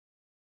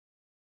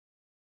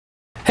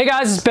Hey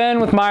guys, it's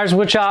Ben with Myers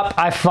Woodshop.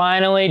 I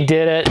finally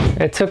did it.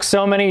 It took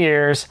so many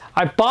years.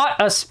 I bought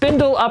a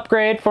spindle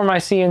upgrade for my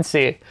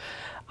CNC.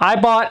 I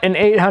bought an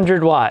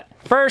 800 watt.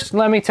 First,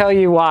 let me tell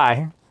you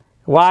why.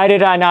 Why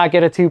did I not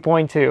get a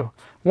 2.2?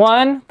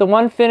 One, the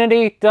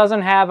Onefinity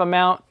doesn't have a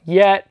mount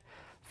yet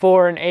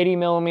for an 80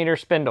 millimeter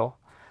spindle.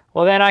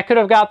 Well, then I could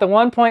have got the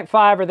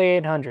 1.5 or the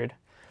 800.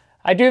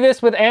 I do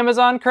this with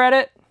Amazon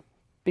credit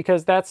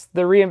because that's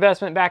the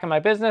reinvestment back in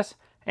my business.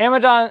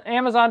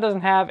 Amazon doesn't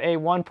have a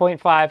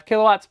 1.5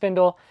 kilowatt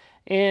spindle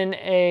in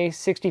a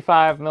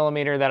 65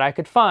 millimeter that I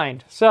could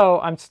find. So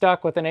I'm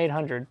stuck with an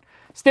 800.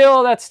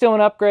 Still, that's still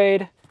an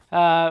upgrade.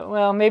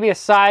 Well, maybe a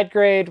side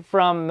grade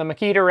from the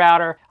Makita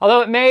router.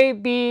 Although it may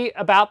be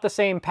about the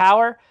same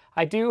power,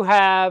 I do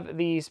have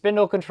the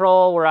spindle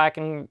control where I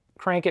can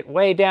crank it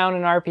way down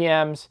in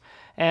RPMs.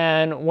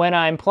 And when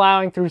I'm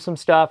plowing through some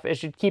stuff, it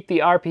should keep the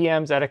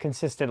RPMs at a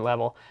consistent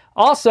level.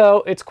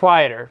 Also, it's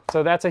quieter,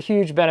 so that's a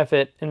huge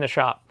benefit in the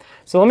shop.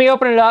 So let me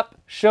open it up,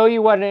 show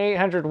you what an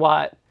 800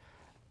 watt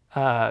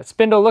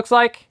spindle looks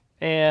like,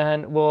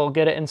 and we'll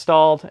get it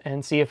installed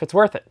and see if it's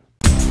worth it.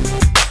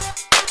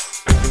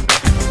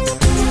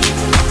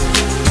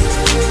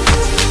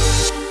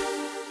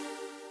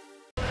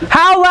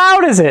 How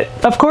loud is it?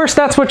 Of course,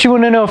 that's what you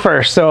want to know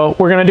first, so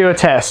we're going to do a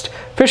test.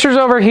 Fisher's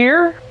over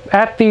here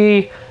at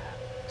the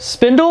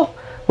spindle.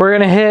 We're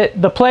gonna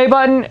hit the play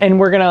button and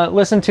we're gonna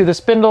listen to the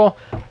spindle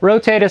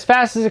rotate as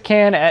fast as it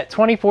can at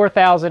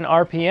 24,000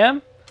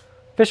 RPM.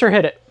 Fisher,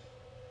 hit it.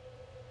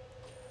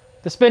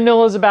 The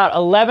spindle is about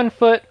 11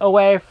 foot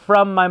away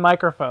from my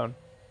microphone.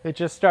 It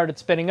just started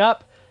spinning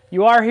up.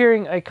 You are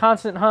hearing a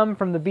constant hum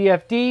from the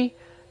VFD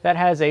that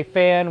has a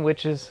fan,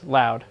 which is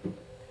loud.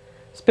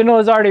 Spindle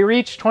has already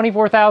reached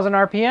 24,000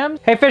 RPM.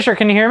 Hey Fisher,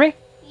 can you hear me?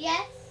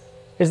 Yes.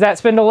 Is that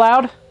spindle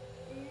loud?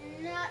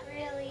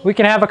 We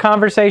can have a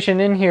conversation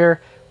in here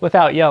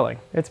without yelling.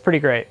 It's pretty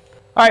great.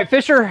 All right,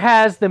 Fisher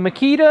has the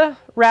Makita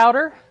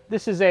router.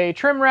 This is a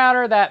trim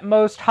router that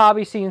most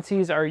hobby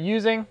CNCs are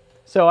using.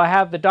 So I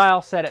have the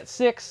dial set at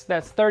 6,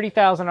 that's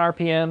 30,000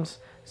 RPMs.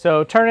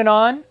 So turn it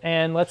on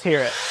and let's hear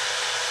it.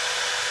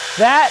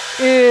 That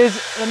is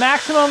the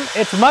maximum.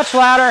 It's much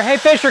louder. Hey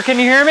Fisher, can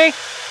you hear me? No!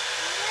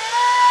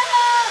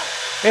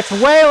 It's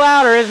way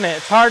louder, isn't it?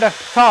 It's hard to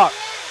talk.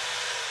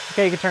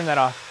 Okay, you can turn that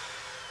off.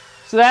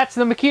 So that's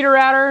the Makita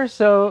router,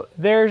 so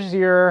there's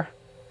your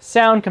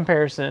sound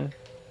comparison.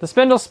 The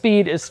spindle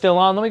speed is still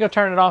on. Let me go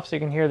turn it off so you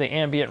can hear the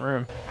ambient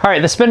room. All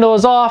right, the spindle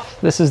is off.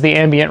 This is the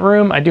ambient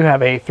room. I do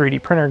have a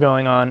 3D printer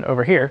going on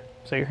over here,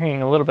 so you're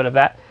hearing a little bit of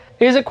that.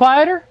 Is it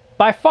quieter?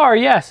 By far,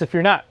 yes, if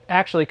you're not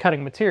actually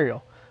cutting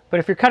material. But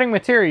if you're cutting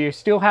material, you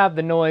still have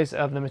the noise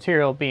of the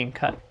material being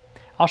cut.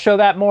 I'll show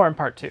that more in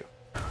part 2.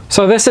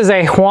 So this is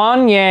a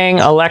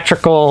Huanyang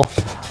electrical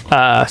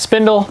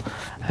spindle.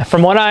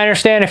 From what I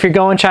understand, if you're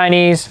going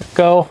Chinese,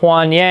 go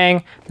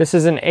Huanyang. This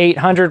is an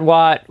 800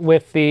 watt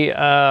with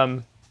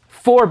the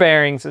 4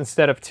 bearings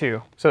instead of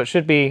 2, so it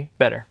should be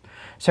better.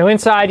 So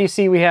inside you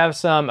see we have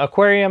some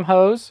aquarium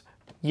hose,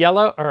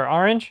 yellow or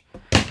orange.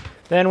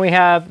 Then we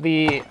have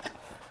the,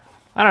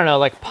 I don't know,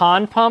 like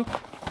pond pump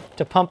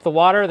to pump the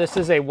water. This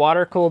is a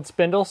water-cooled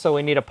spindle, so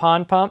we need a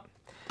pond pump.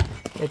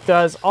 It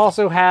does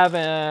also have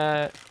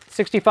a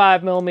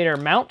 65 millimeter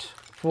mount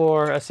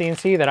for a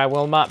CNC that I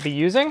will not be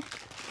using.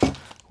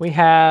 We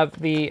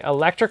have the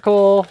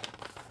electrical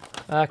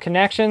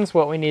connections,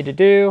 what we need to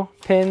do,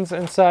 pins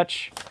and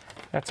such.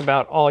 That's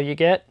about all you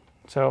get.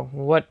 So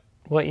what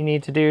you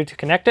need to do to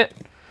connect it.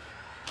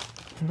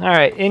 All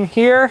right, in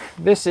here,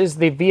 this is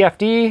the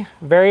VFD,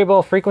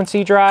 variable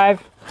frequency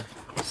drive.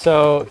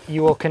 So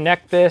you will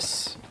connect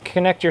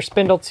your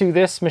spindle to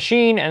this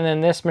machine, and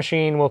then this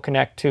machine will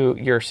connect to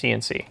your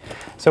CNC.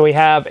 So we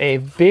have a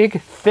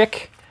big,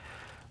 thick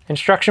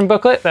instruction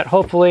booklet that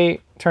hopefully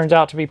turns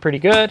out to be pretty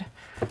good.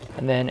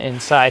 And then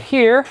inside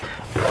here,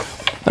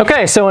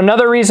 okay, so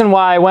another reason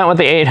why I went with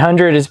the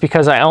 800 is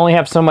because I only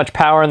have so much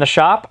power in the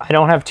shop. I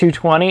don't have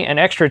 220, an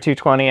extra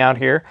 220 out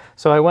here.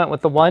 So I went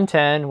with the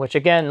 110, which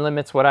again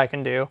limits what I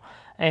can do.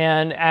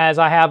 And as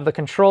I have the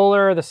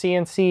controller, the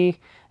CNC,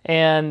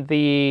 and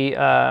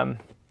the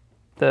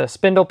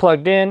spindle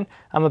plugged in,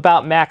 I'm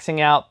about maxing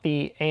out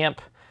the amp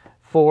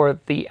for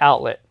the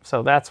outlet.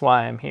 So that's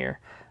why I'm here.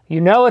 You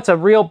know it's a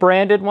real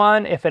branded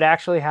one if it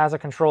actually has a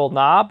control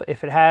knob.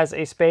 If it has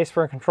a space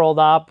for a control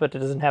knob but it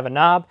doesn't have a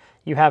knob,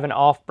 you have an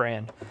off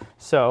brand.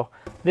 So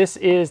this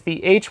is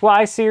the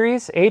HY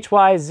series,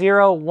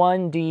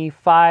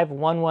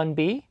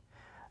 HY01D511B,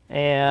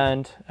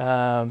 and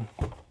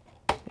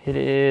it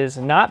is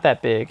not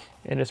that big.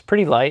 It is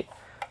pretty light,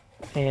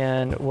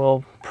 and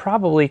we'll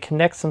probably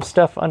connect some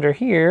stuff under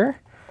here.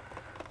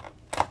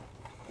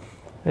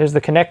 There's the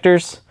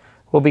connectors.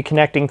 We'll be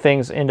connecting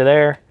things into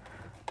there.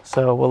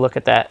 So we'll look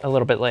at that a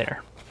little bit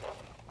later.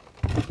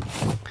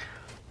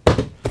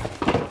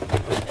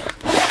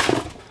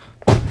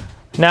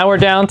 Now we're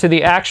down to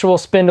the actual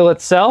spindle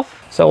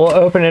itself. So we'll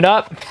open it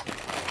up.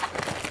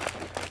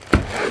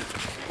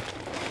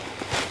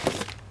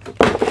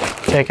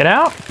 Take it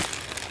out.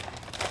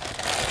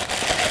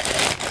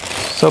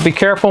 So be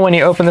careful when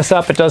you open this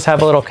up. It does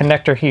have a little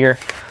connector here.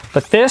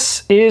 But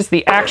this is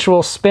the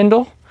actual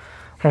spindle.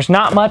 There's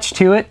not much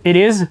to it. It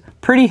is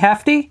pretty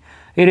hefty.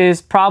 It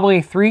is probably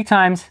 3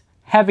 times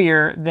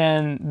heavier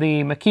than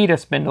the Makita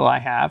spindle I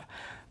have.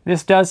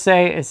 This does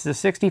say it's the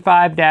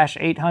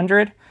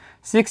 65-800,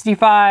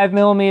 65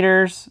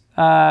 millimeters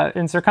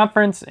in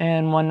circumference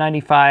and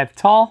 195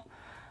 tall.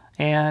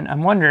 And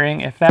I'm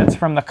wondering if that's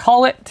from the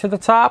collet to the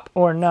top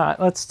or not.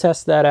 Let's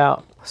test that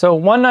out. So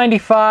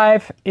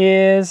 195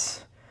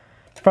 is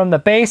from the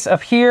base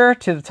of here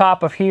to the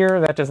top of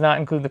here. That does not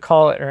include the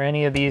collet or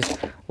any of these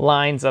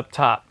lines up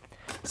top.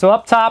 So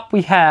up top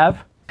we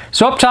have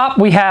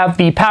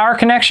the power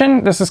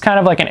connection. This is kind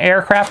of like an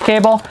aircraft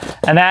cable,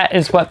 and that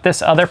is what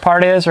this other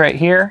part is right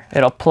here.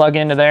 It'll plug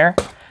into there.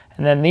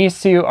 And then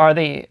these two are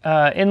the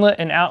inlet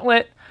and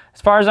outlet.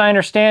 As far as I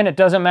understand, it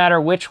doesn't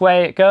matter which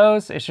way it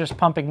goes. It's just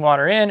pumping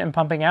water in and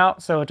pumping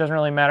out, so it doesn't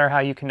really matter how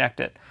you connect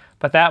it.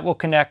 But that will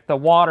connect the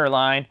water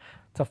line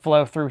to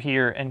flow through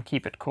here and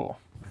keep it cool.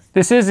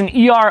 This is an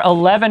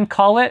ER11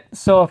 collet,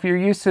 so if you're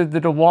used to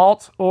the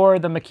DeWalt or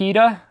the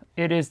Makita,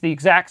 it is the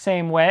exact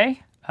same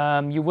way.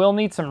 You will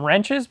need some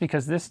wrenches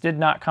because this did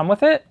not come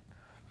with it.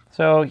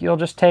 So you'll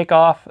just take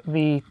off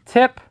the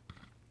tip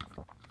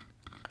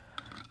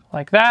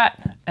like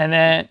that, and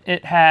then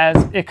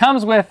it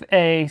comes with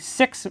a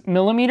 6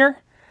 millimeter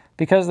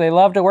because they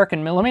love to work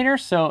in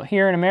millimeters. So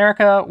here in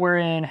America, we're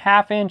in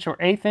 1/2 inch or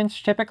 1/8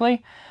 inch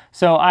typically.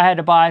 So I had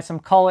to buy some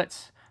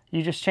cullets.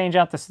 You just change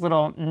out this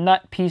little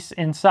nut piece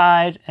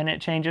inside and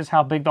it changes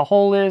how big the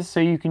hole is, so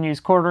you can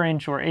use 1/4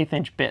 inch or 1/8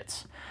 inch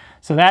bits.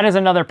 So that is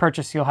another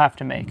purchase you'll have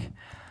to make.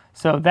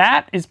 So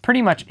that is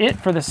pretty much it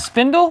for the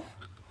spindle.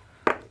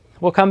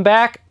 We'll come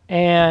back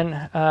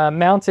and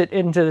mount it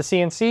into the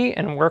CNC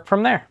and work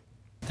from there.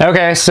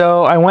 Okay,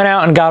 so I went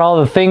out and got all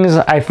the things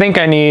I think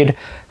I need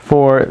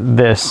for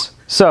this.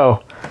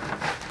 So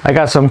I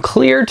got some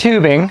clear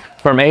tubing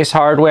from Ace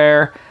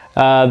Hardware.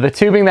 The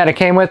tubing that it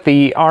came with,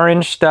 the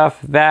orange stuff,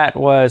 that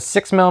was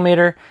 6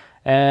 millimeter,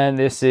 and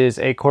this is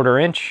a 1/4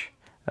 inch.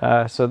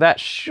 So that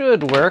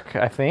should work,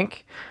 I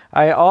think.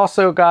 I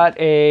also got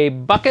a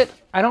bucket.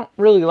 I don't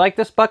really like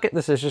this bucket.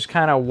 This is just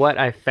kind of what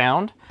I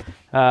found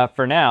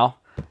for now.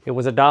 It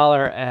was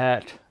 $1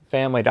 at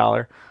Family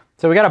Dollar.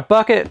 So we got a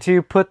bucket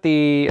to put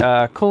the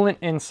coolant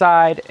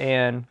inside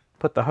and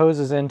put the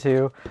hoses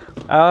into.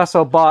 I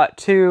also bought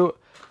 2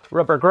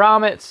 rubber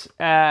grommets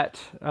at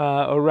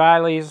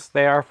O'Reilly's.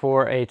 They are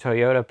for a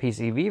Toyota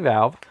PCV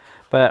valve,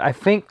 but I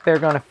think they're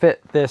going to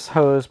fit this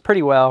hose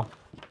pretty well.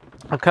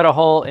 I'll cut a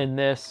hole in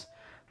this,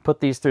 put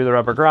these through the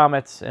rubber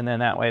grommets, and then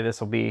that way this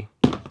will be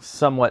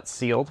somewhat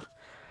sealed.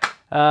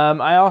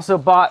 I also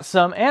bought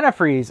some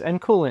antifreeze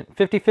and coolant,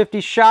 50/50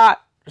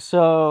 shot,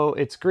 so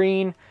it's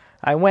green.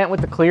 I went with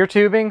the clear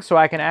tubing so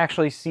I can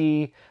actually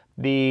see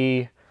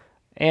the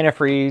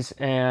antifreeze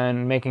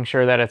and making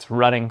sure that it's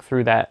running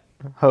through that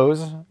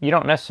hose. You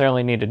don't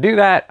necessarily need to do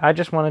that. I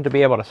just wanted to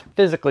be able to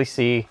physically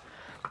see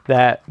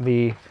that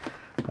the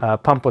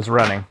pump was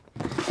running.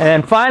 And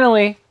then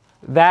finally,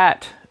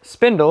 that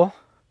spindle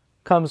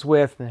comes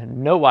with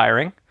no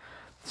wiring.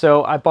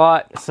 So I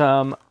bought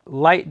some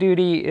light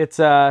duty, it's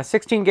a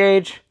 16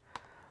 gauge,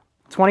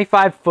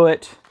 25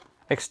 foot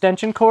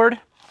extension cord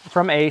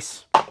from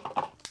Ace.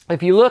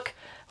 If you look,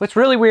 what's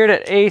really weird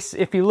at Ace,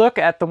 if you look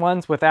at the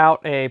ones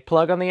without a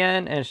plug on the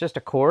end and it's just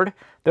a cord,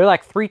 they're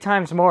like 3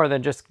 times more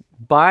than just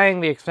buying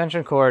the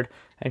extension cord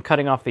and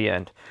cutting off the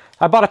end.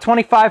 I bought a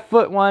 25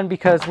 foot one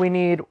because we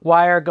need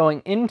wire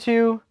going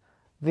into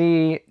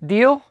the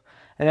deal,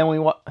 and then we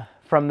want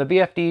from the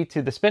VFD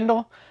to the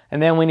spindle,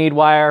 and then we need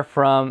wire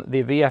from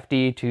the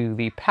VFD to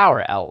the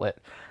power outlet.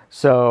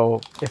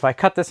 So if I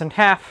cut this in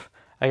half,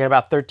 I get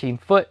about 13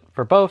 foot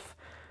for both.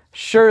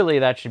 Surely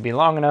that should be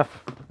long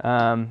enough,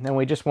 and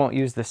we just won't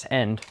use this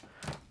end.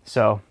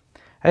 So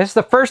I guess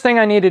the first thing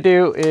I need to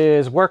do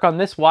is work on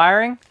this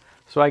wiring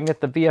so I can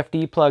get the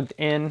VFD plugged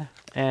in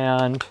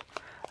and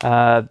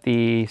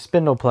the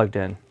spindle plugged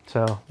in.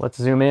 So let's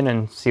zoom in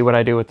and see what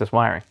I do with this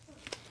wiring.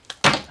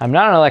 I'm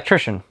not an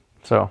electrician,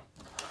 so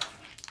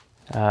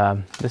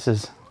this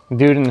is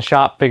dude in the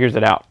shop figures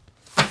it out.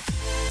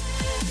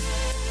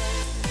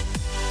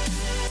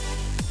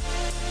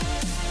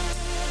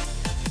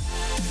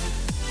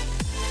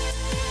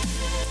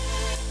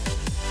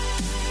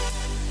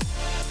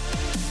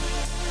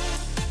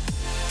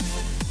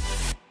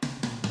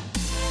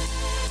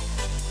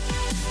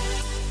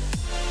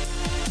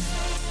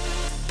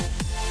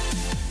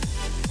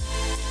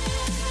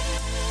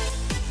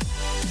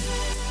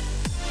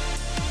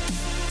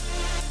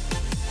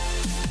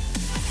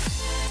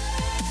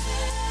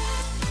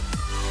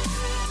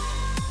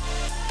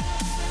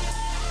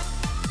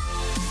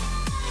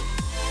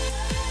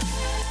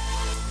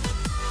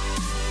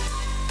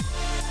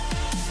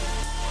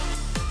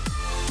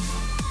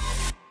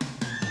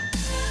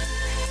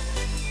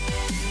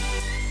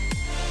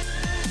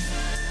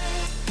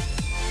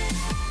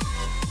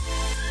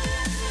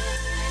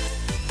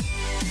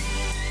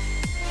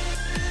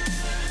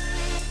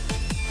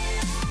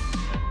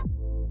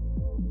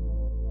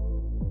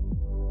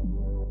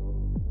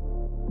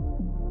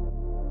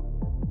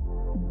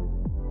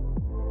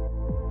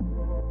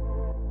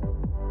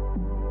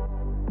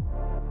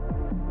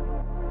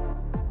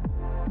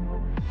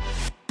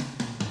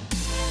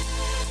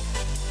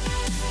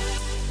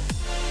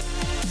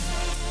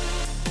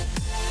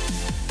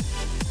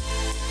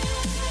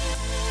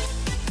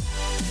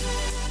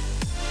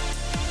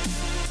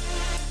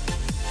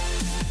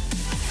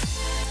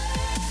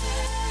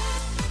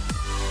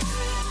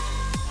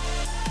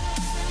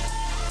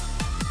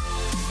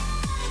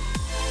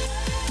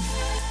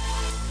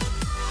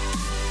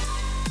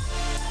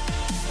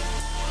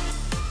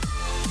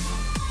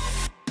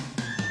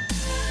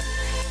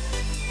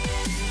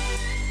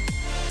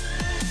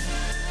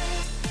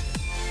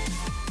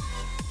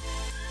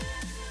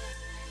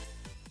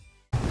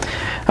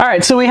 All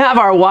right, so we have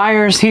our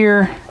wires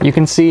here. You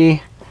can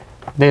see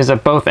there's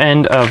at both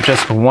end of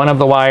just one of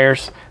the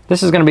wires.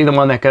 This is going to be the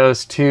one that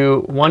goes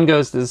to, one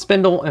goes to the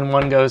spindle and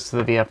one goes to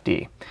the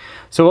VFD.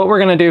 So what we're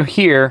going to do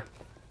here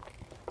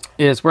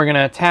is we're going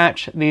to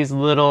attach these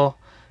little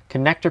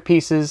connector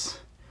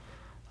pieces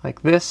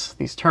like this,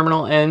 these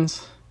terminal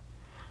ends.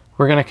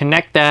 We're going to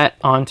connect that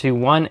onto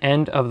one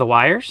end of the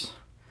wires.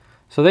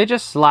 So they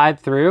just slide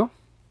through,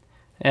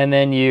 and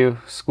then you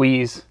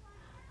squeeze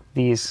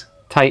these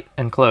tight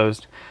and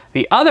closed.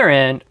 The other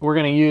end, we're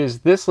going to use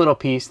this little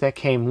piece that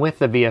came with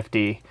the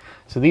VFD.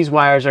 So these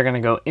wires are going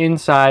to go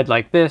inside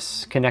like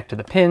this, connect to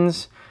the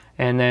pins,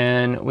 and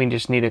then we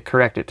just need to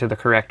correct it to the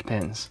correct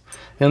pins.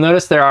 You'll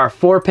notice there are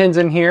 4 pins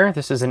in here.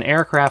 This is an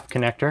aircraft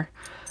connector.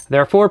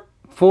 There are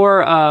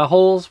four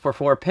holes for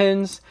 4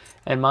 pins,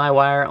 and my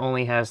wire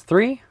only has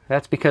 3.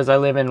 That's because I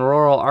live in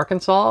rural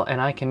Arkansas and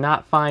I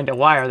cannot find a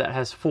wire that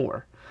has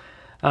 4.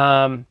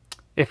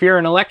 If you're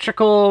an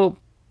electrical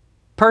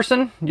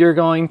person, you're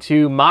going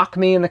to mock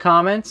me in the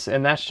comments,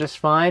 and that's just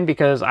fine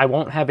because I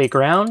won't have a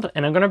ground,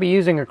 and I'm going to be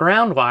using a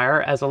ground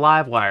wire as a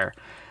live wire.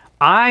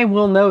 I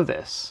will know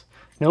this.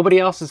 Nobody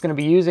else is going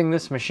to be using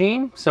this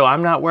machine, so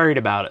I'm not worried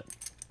about it.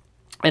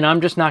 And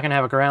I'm just not going to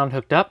have a ground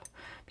hooked up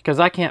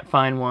because I can't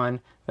find one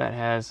that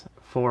has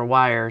 4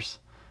 wires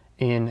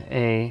in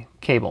a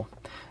cable.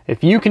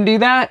 If you can do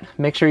that,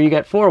 make sure you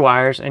get 4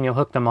 wires and you'll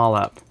hook them all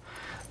up.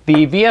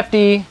 The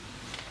VFD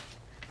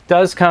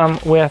does come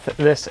with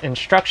this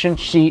instruction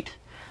sheet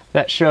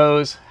that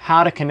shows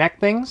how to connect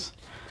things.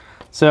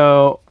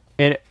 So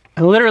it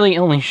literally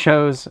only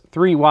shows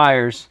 3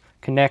 wires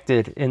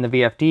connected in the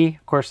VFD.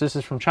 Of course, this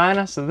is from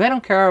China, so they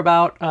don't care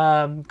about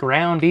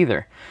ground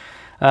either,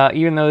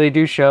 even though they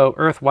do show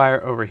earth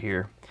wire over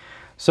here.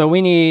 So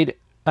we need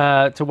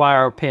to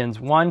wire pins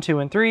 1, 2,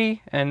 and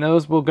 3, and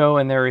those will go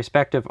in their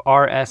respective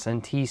RS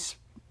and T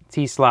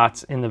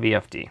slots in the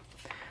VFD.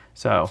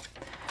 So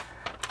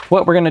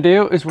what we're going to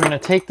do is we're going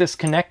to take this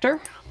connector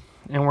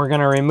and we're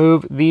going to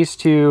remove these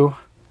 2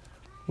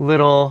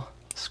 little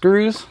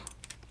screws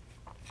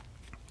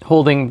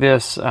holding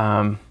this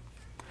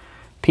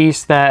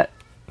piece that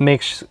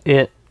makes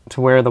it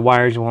to where the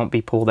wires won't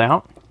be pulled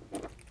out.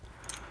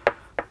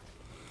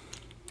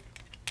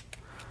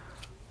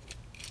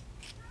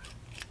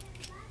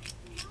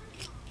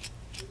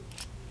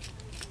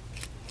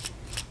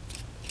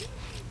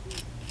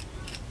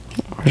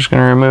 We're just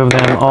going to remove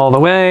them all the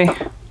way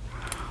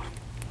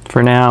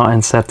for now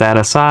and set that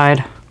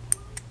aside.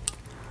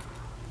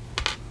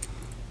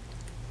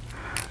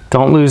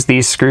 Don't lose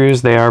these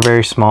screws, they are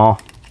very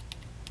small.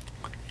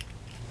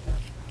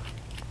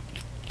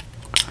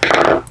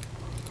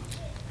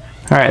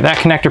 Alright, that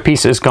connector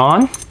piece is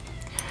gone.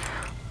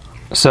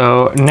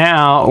 So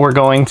now we're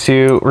going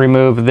to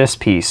remove this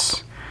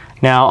piece.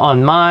 Now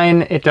on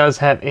mine, it does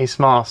have a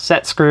small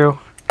set screw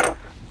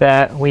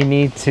that we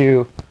need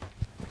to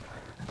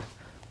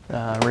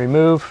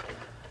remove.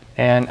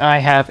 And I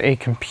have a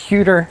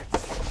computer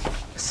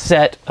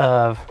set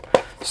of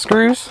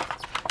screws.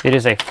 It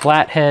is a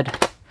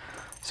flathead,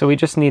 so we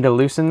just need to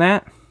loosen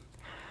that.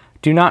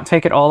 Do not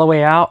take it all the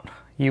way out.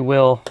 You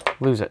will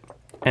lose it,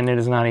 and it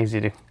is not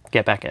easy to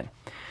get back in.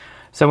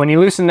 So when you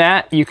loosen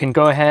that, you can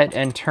go ahead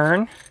and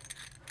turn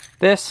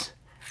this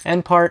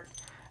end part,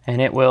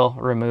 and it will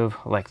remove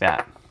like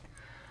that.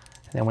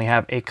 And then we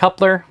have a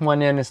coupler.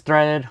 One end is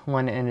threaded,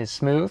 one end is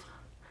smooth.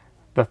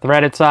 The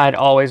threaded side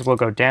always will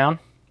go down.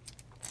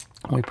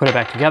 We put it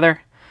back together,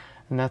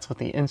 and that's what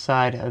the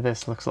inside of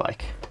this looks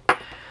like.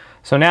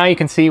 So now you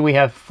can see we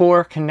have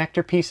 4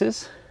 connector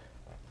pieces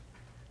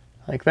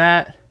like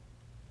that.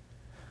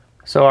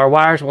 So our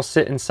wires will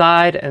sit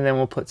inside, and then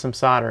we'll put some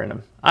solder in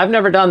them. I've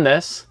never done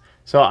this,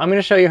 so I'm going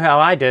to show you how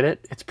I did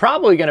it. It's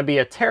probably going to be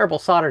a terrible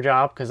solder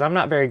job because I'm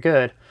not very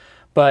good,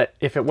 but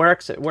if it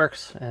works,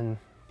 and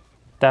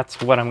that's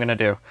what I'm going to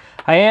do.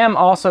 I am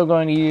also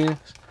going to use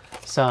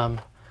some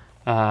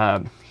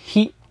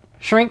heat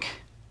shrink.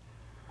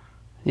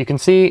 You can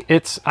see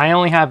I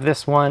only have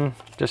this one,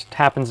 just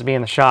happens to be in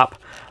the shop,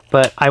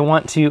 but I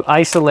want to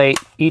isolate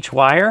each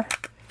wire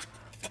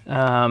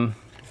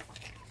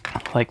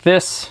like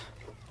this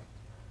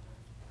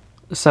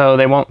so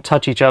they won't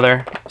touch each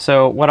other.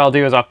 So what I'll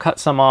do is I'll cut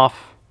some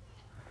off,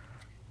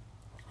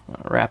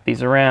 wrap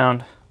these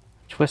around,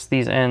 twist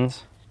these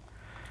ends.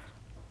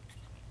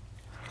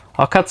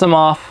 I'll cut some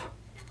off.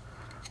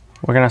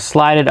 We're going to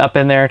slide it up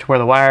in there to where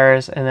the wire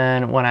is, and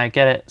then when I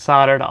get it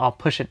soldered, I'll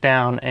push it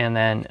down, and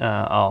then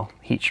I'll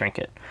heat shrink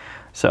it.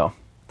 So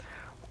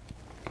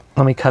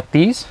let me cut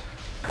these.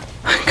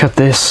 Cut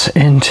this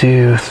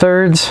into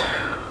thirds.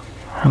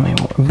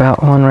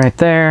 About one right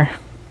there.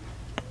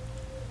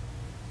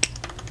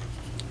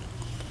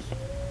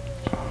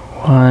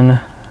 One,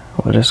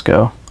 we'll just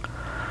go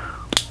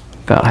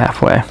about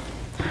halfway.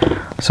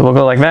 So we'll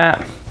go like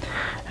that.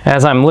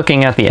 As I'm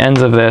looking at the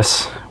ends of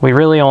this, we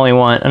really only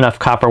want enough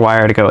copper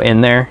wire to go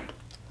in there,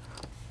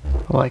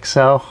 like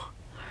so.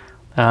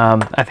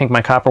 I think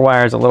my copper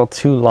wire is a little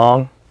too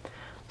long,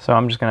 so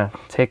I'm just gonna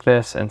take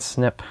this and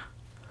snip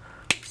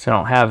so I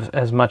don't have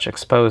as much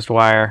exposed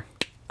wire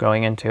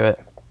going into it.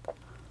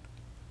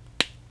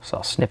 So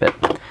I'll snip it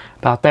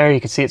about there. You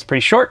can see it's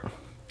pretty short.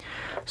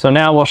 So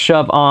now we'll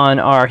shove on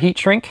our heat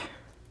shrink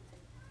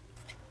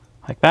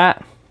like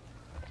that.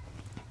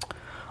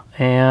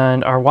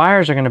 And our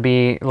wires are going to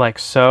be like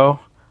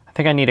so. I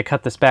think I need to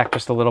cut this back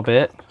just a little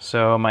bit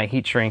so my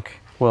heat shrink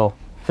will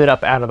fit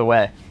up out of the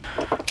way.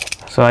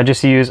 So I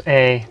just use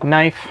a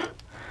knife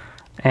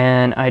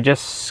and I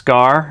just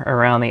scar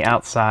around the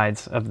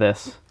outsides of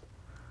this.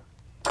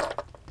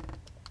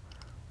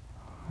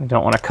 I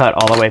don't want to cut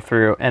all the way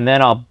through, and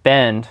then I'll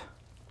bend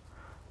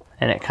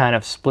and it kind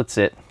of splits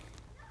it.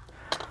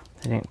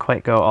 I didn't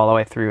quite go all the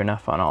way through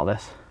enough on all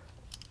this.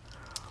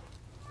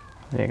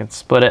 You can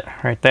split it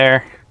right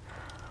there.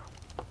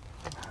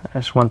 I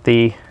just want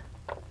the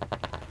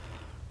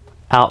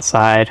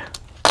outside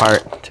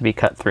part to be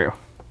cut through.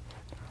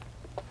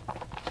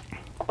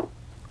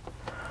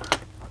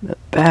 The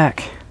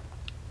back,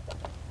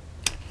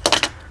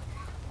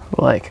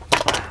 like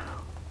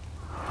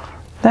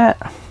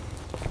that.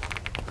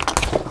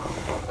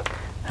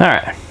 All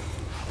right,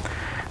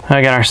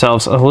 I got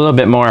ourselves a little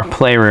bit more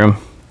playroom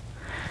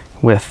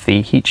with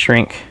the heat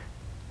shrink.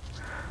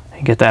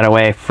 Get that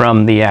away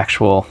from the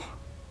actual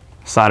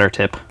solder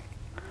tip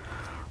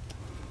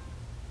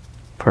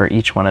for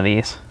each one of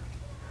these.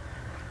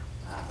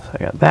 So I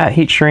got that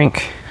heat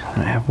shrink.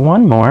 I have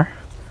one more.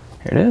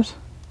 Here it is.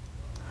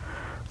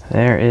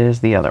 There is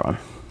the other one.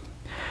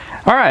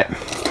 All right,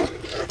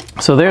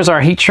 so there's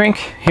our heat shrink.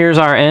 Here's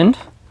our end.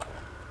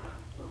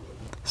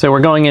 So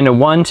we're going into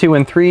 1, 2,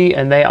 and 3,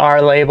 and they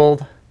are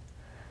labeled.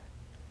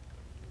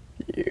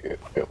 It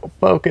will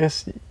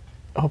focus.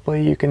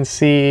 Hopefully you can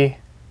see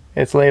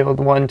it's labeled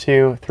 1,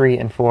 2, 3,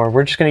 and 4.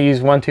 We're just going to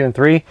use 1, 2, and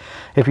 3.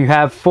 If you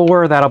have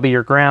 4, that'll be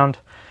your ground.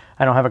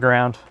 I don't have a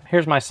ground.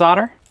 Here's my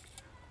solder.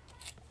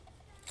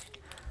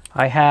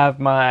 I have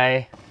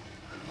my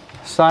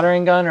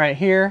soldering gun right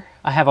here.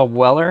 I have a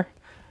Weller.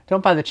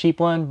 Don't buy the cheap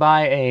one.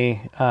 Buy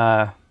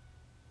a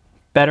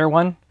better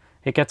one.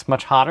 It gets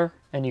much hotter,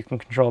 and you can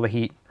control the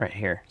heat right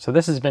here. So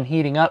this has been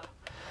heating up,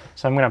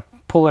 so I'm going to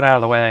pull it out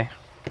of the way.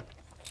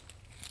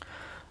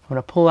 I'm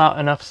going to pull out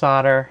enough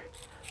solder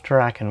to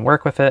where I can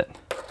work with it.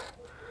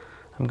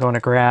 I'm going to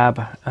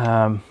grab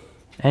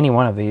any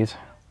one of these.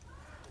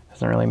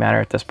 Doesn't really matter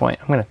at this point.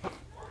 I'm going to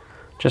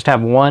just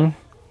have one,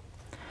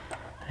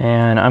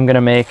 and I'm going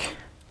to make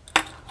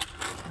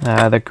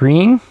the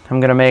green. I'm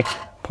going to make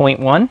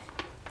 0.1.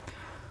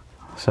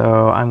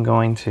 So I'm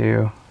going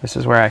to, this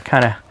is where I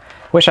kind of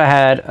wish I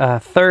had a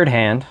third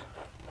hand.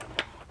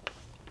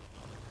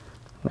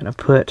 I'm going to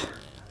put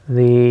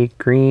the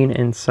green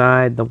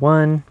inside the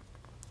one.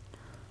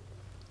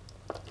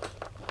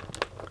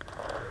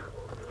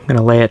 I'm going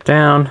to lay it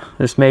down.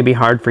 This may be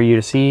hard for you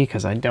to see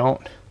because I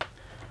don't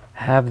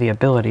have the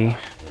ability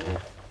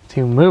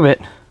to move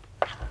it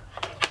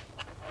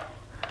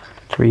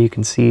to where you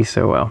can see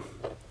so well.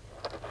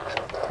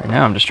 Right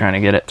now I'm just trying to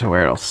get it to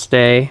where it'll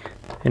stay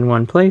in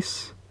one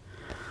place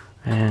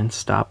and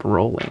stop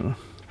rolling.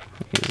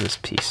 Use this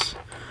piece,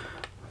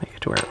 make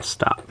it to where it'll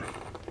stop.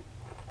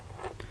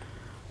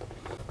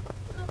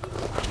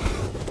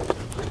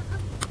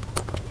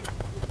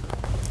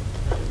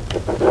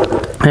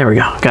 There we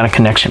go, got a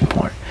connection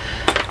point.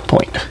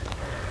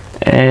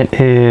 It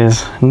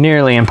is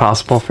nearly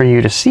impossible for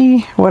you to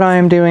see what I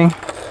am doing,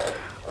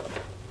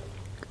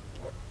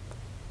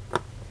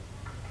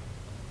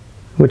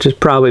 which is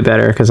probably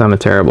better because I'm a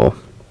terrible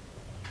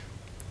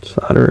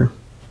solderer.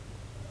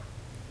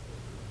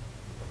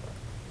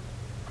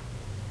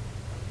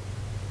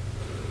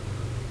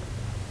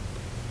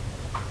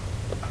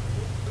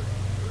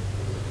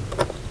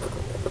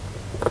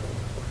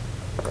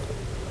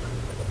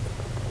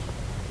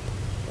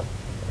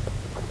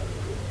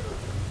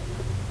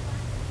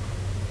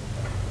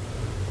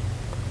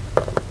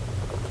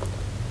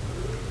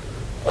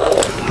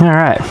 All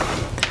right,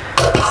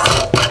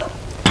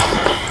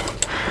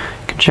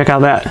 you can check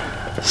out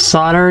that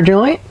solder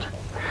joint.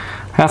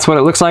 That's what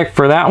it looks like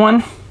for that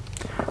one.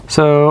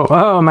 So,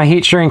 oh, my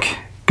heat shrink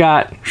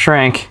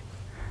shrank,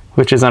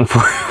 which is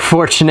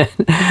unfortunate.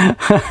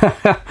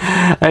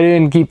 I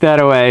didn't keep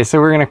that away, so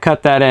we're gonna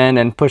cut that in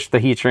and push the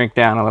heat shrink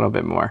down a little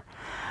bit more.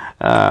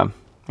 Oh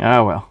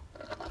well.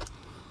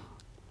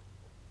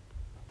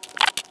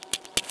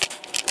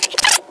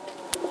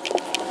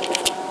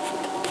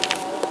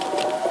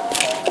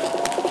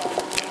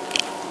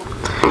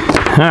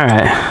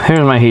 Alright, here's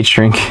my heat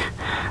shrink.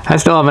 I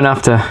still have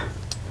enough to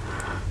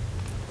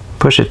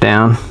push it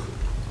down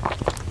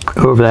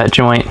over that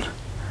joint.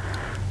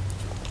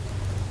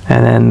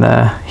 And then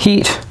the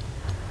heat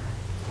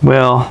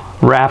will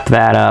wrap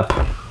that up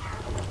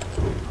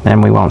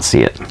and we won't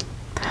see it.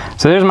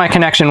 So there's my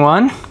connection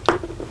 1.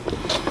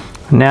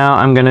 Now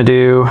I'm going to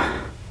do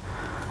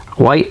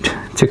white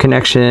to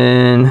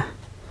connection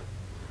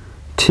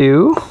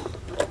 2.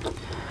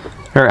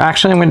 Or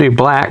actually I'm going to do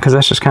black because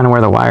that's just kind of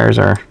where the wires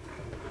are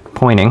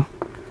pointing.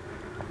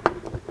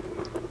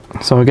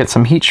 So we'll get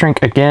some heat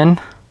shrink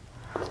again.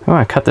 I'm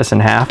going to cut this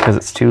in half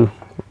because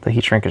the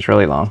heat shrink is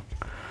really long.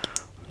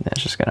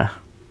 It's just going to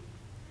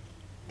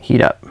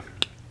heat up.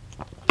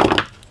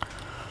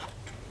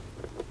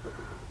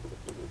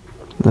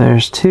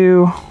 There's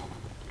 2.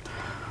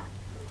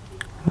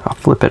 I'll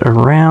flip it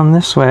around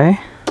this way.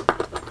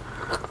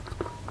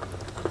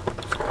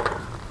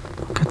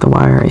 Get the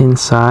wire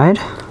inside,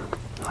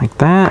 like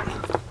that.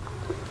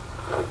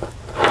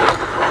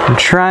 I'm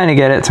trying to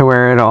get it to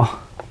where it'll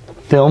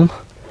film,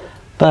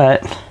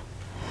 but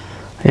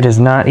it is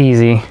not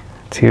easy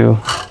to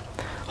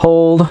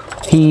hold,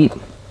 heat,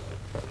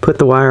 put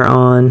the wire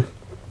on.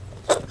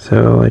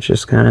 So it's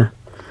just kind of,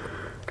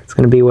 it's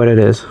going to be what it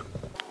is.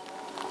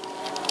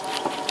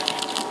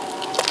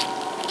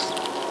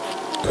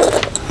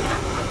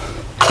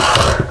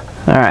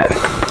 Alright,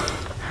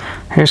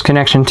 here's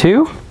connection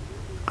 2.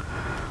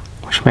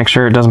 Just make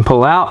sure it doesn't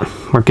pull out.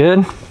 We're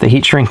good. The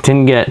heat shrink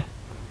didn't get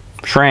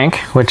shrank,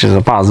 which is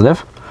a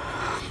positive.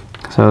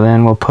 So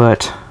then we'll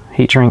put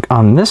heat shrink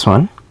on this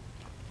one.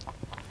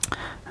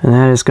 And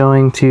that is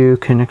going to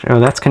connect, oh,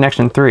 that's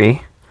connection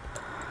 3.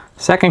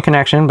 Second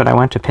connection, but I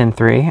went to pin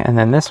 3. And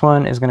then this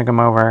one is going to come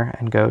over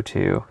and go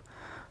to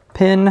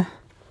pin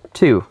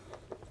 2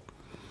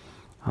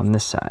 on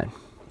this side.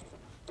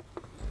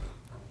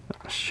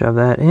 Shove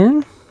that in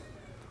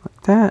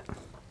like that.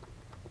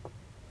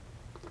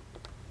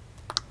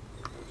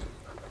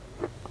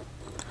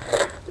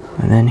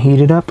 And then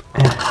heat it up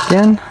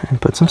again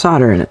and put some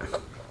solder in it.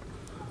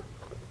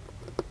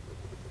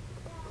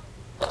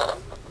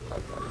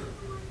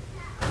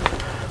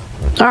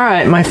 All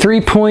right, my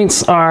 3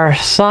 points are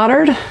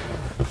soldered.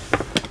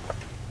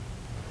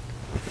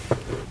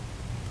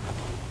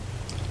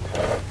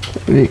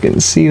 You can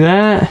see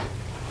that.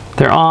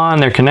 They're on,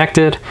 they're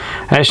connected.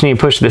 I just need to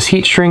push this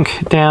heat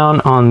shrink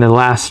down on the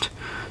last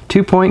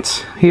 2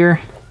 points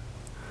here.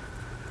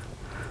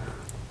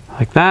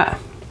 Like that.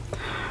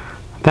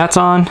 That's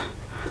on.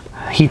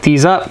 Heat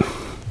these up.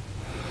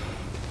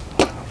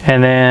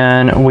 And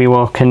then we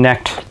will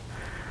connect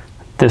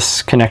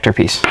this connector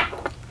piece.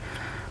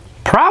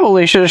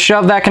 Probably should have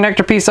shoved that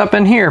connector piece up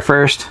in here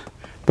first,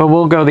 but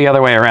we'll go the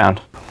other way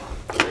around.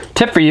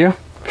 Tip for you,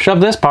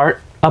 shove this part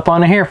up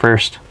onto here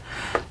first.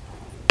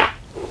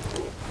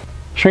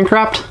 Shrink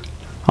wrapped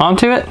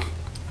onto it.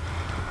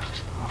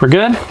 We're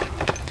good.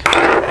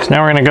 So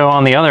now we're gonna go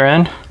on the other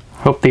end.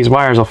 Hope these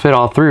wires will fit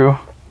all through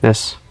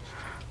this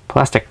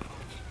plastic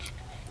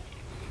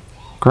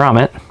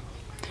grommet.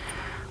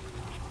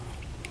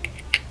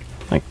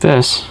 Like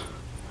this.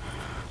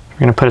 We're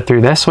gonna put it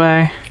through this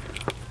way.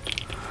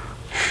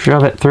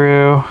 Shove it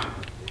through.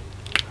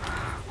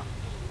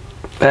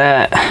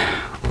 That.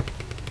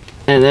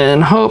 And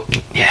then hope,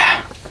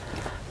 yeah.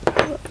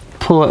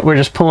 Pull it, we're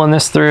just pulling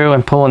this through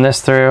and pulling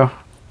this through.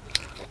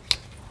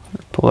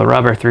 Pull the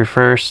rubber through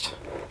first.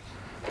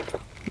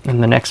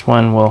 And the next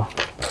one will,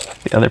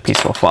 the other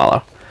piece will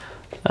follow.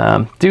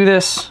 Do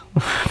this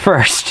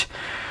first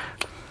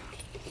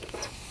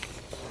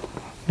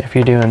if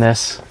you're doing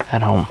this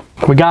at home.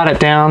 We got it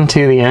down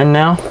to the end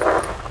now.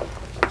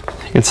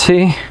 You can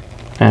see,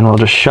 and we'll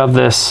just shove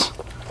this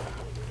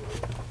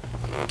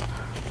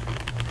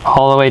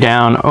all the way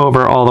down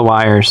over all the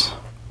wires.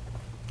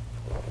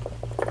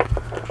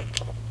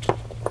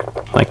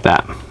 Like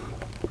that.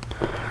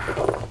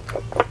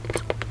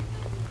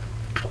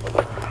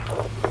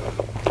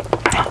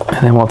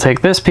 And then we'll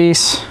take this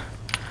piece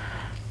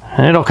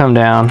and it'll come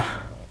down.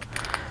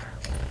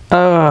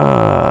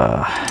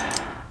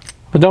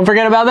 But don't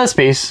forget about this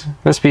piece.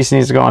 This piece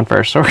needs to go on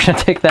first. So we're gonna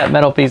take that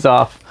metal piece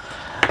off.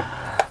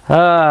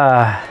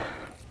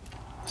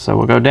 So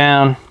we'll go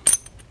down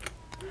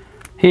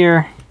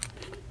here.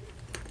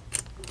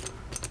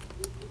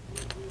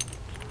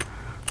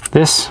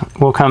 This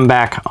will come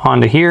back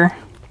onto here.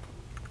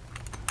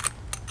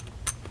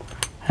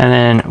 And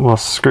then we'll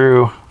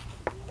screw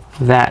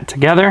that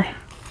together.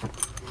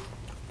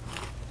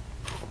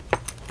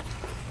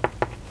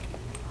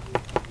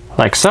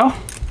 Like so.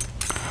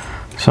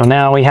 So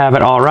now we have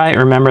it all right.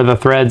 Remember, the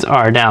threads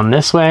are down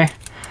this way.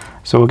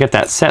 So we'll get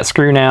that set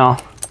screw now.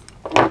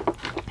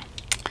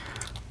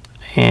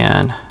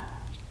 And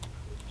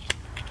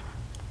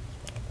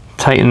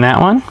tighten that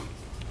one.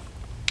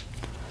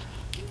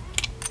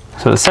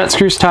 So the set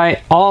screw's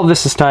tight, all of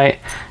this is tight.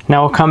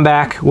 Now we'll come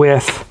back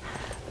with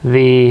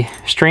the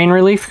strain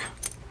relief.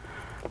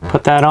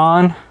 Put that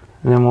on,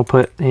 and then we'll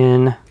put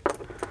in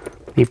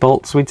the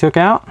bolts we took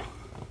out.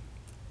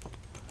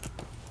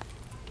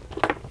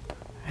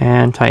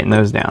 And tighten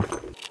those down.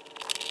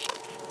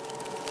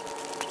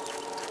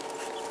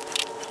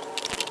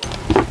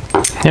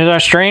 Here's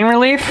our strain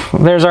relief.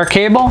 There's our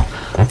cable.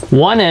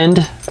 One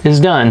end is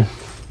done.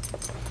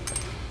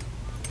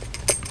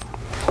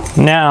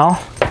 Now,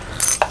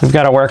 we've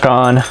got to work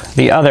on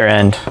the other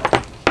end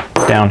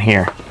down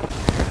here.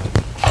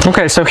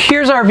 Okay, so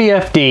here's our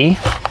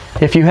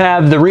VFD. If you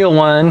have the real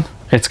one,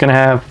 it's going to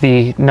have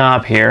the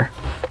knob here.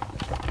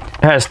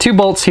 It has 2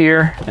 bolts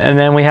here, and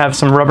then we have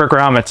some rubber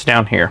grommets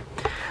down here.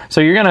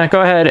 So you're going to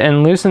go ahead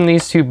and loosen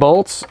these 2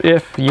 bolts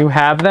if you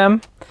have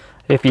them.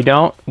 If you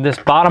don't, this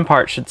bottom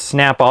part should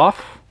snap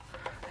off,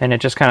 and it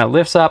just kind of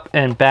lifts up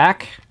and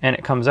back, and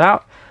it comes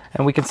out.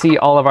 And we can see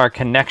all of our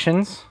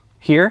connections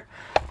here.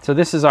 So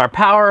this is our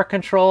power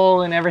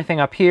control and everything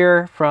up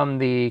here from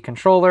the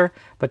controller,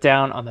 but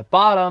down on the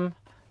bottom,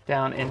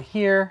 down in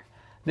here,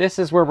 this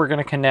is where we're going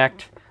to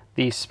connect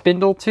the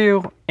spindle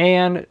to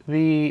and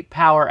the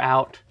power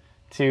out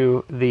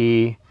to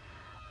the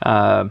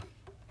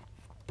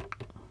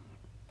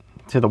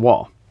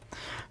wall.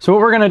 So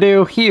what we're going to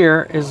do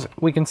here is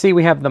we can see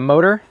we have the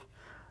motor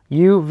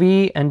U,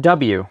 V, and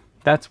W.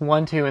 That's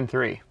 1, 2, and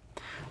 3.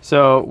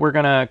 So we're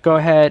going to go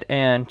ahead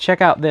and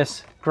check out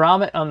this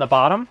grommet on the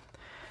bottom.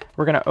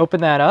 We're going to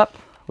open that up.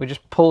 We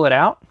just pull it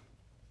out.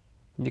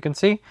 You can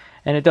see,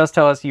 and it does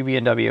tell us U, V,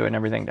 and W and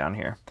everything down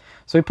here.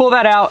 So we pull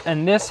that out,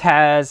 and this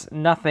has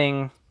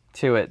nothing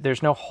to it.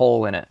 There's no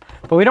hole in it.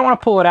 But we don't want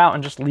to pull it out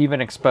and just leave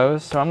it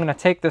exposed. So I'm going to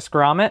take this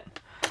grommet.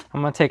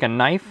 I'm going to take a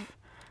knife.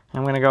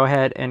 I'm going to go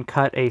ahead and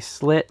cut a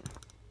slit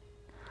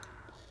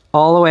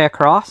all the way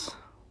across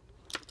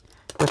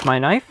with my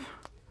knife.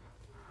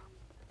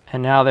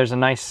 And now there's a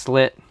nice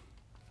slit.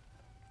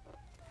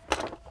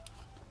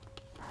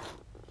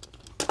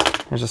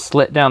 There's a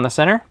slit down the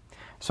center.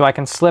 So I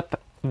can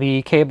slip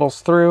the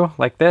cables through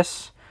like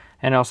this,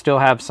 and it'll still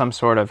have some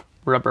sort of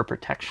rubber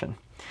protection.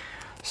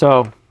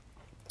 So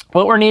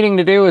what we're needing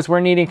to do is we're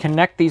needing to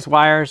connect these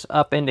wires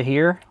up into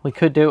here. We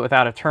could do it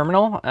without a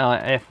terminal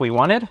if we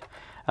wanted,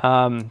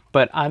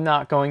 but I'm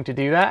not going to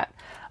do that.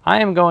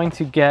 I am going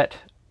to get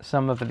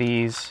some of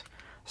these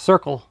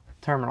circle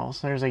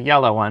terminals. There's a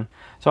yellow one.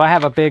 So I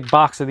have a big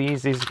box of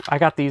these. I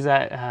got these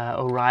at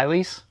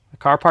O'Reilly's, the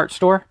car part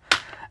store.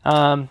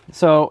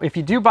 So if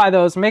you do buy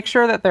those, make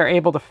sure that they're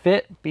able to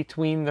fit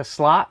between the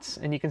slots,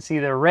 and you can see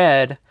the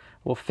red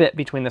will fit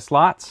between the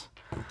slots.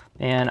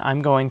 And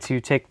I'm going to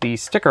take the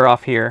sticker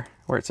off here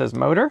where it says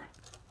motor,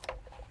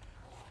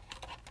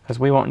 because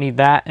we won't need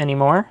that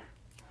anymore.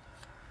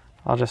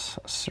 I'll just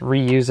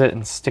reuse it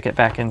and stick it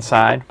back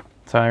inside.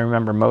 So I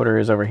remember motor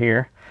is over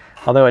here,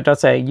 although it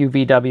does say U,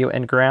 V, W,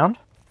 and ground.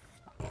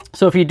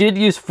 So if you did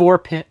use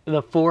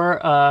the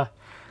four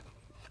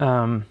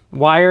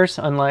wires,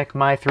 unlike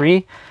my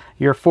 3,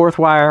 your 4th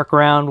wire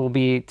ground will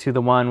be to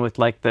the one with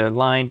like the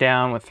line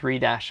down with 3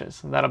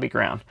 dashes. That'll be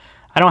ground.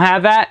 I don't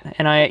have that,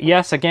 and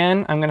yes,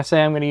 again, I'm going to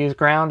say I'm going to use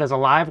ground as a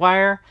live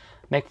wire.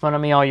 Make fun of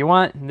me all you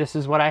want. This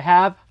is what I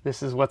have.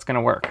 This is what's going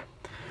to work.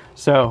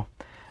 So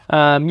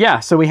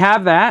yeah, so we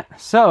have that.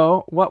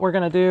 So what we're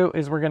going to do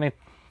is we're going to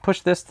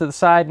push this to the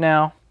side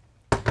now.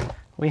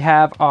 We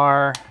have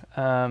our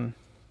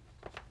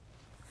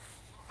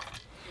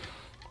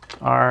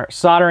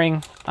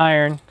soldering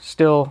iron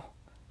still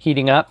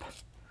heating up,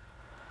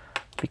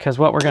 because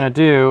what we're going to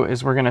do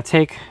is we're going to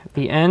take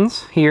the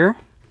ends here,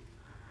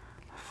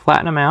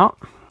 flatten them out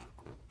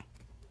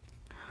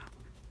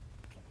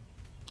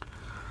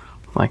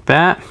like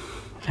that,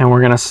 and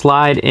we're going to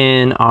slide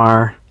in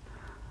our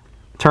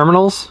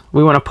terminals.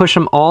 We want to push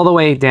them all the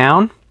way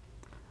down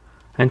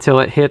until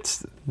it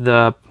hits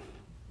the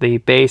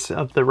base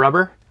of the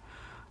rubber.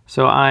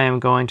 So I am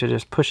going to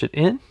just push it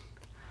in.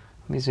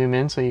 Let me zoom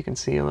in so you can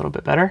see a little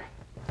bit better.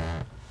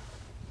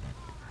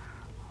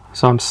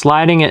 So I'm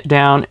sliding it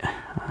down.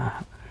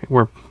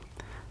 We're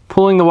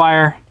pulling the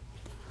wire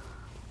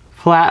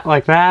flat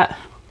like that,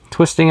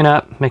 twisting it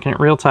up, making it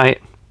real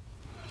tight,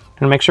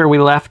 and make sure we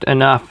left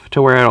enough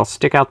to where it'll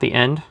stick out the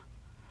end.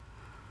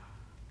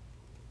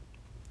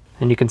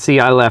 And you can see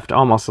I left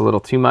almost a little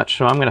too much,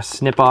 so I'm going to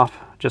snip off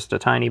just a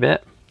tiny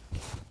bit.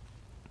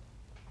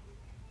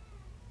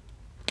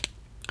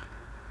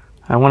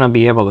 I want to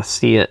be able to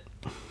see it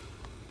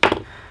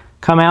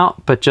come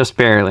out, but just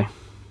barely.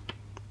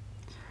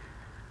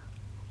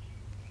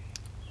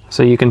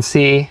 So you can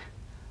see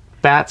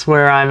that's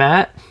where I'm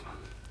at.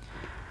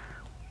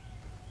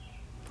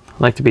 I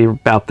like to be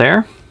about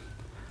there.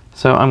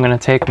 So I'm going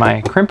to take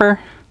my crimper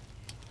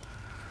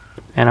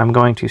and I'm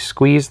going to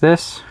squeeze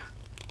this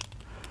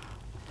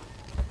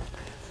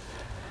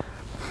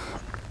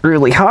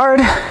really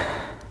hard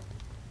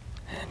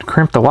and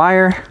crimp the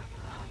wire.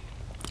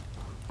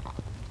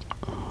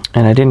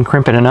 And I didn't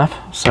crimp it enough,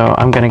 so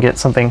I'm going to get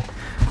something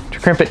to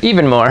crimp it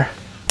even more.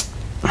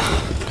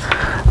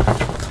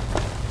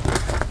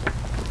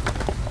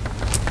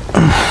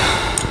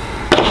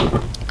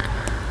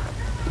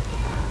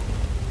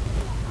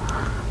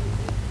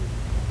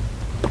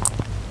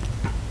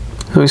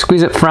 So we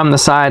squeeze it from the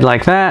side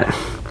like that.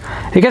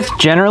 It gets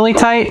generally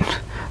tight,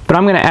 but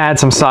I'm going to add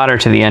some solder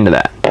to the end of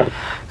that,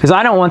 because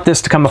I don't want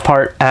this to come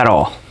apart at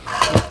all.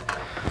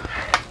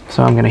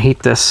 So I'm going to heat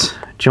this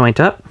joint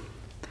up.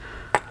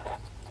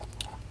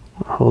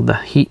 Hold the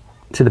heat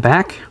to the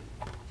back.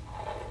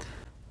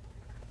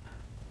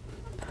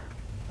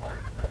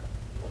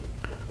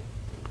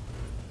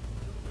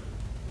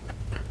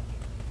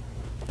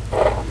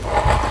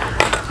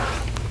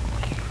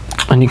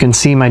 And you can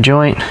see my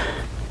joint.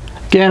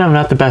 Again, I'm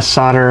not the best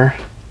solderer.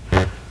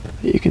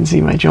 You can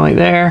see my joint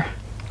there.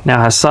 Now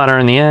it has solder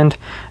in the end,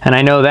 and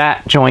I know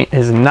that joint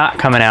is not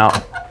coming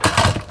out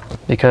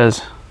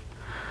because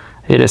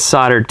it is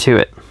soldered to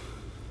it.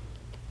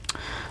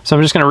 So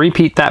I'm just going to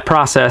repeat that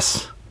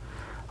process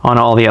on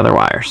all the other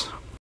wires.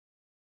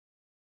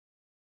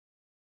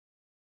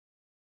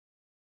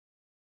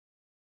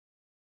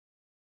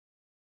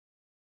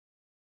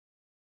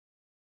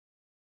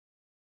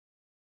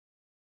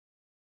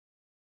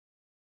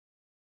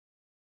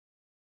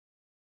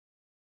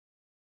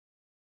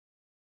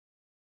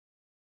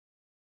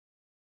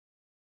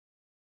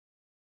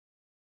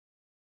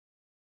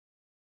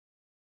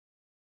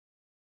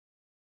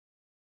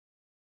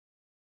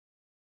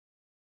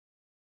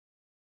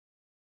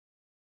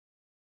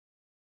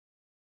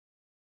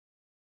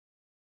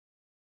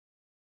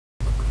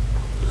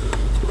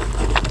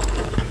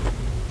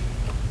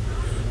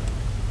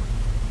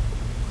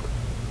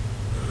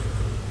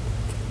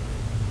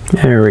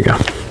 There we go.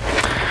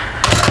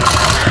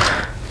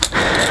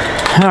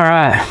 All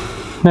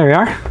right, there we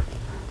are.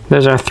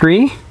 There's our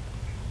 3.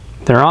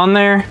 They're on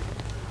there.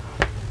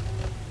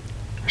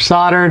 They're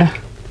soldered.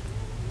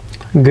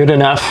 Good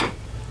enough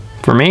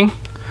for me.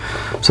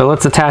 So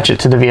let's attach it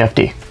to the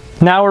VFD.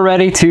 Now we're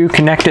ready to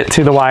connect it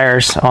to the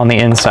wires on the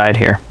inside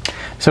here.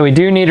 So we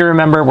do need to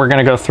remember we're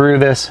going to go through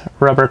this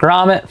rubber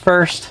grommet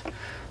first.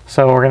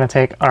 So we're going to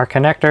take our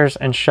connectors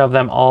and shove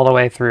them all the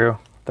way through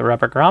the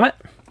rubber grommet.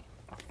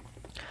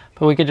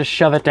 But we could just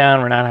shove it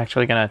down. We're not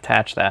actually going to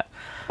attach that.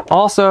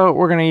 Also,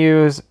 we're going to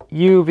use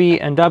U, V,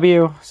 and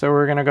W. So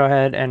we're going to go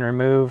ahead and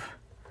remove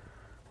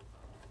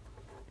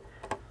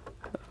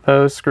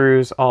those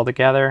screws all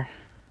together.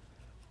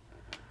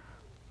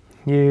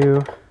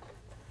 U,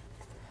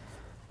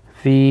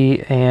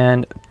 V,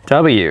 and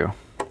W.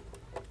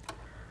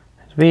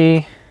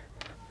 V,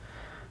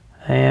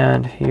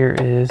 and here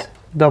is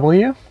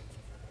W.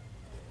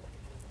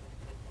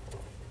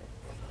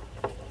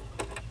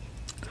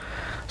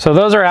 So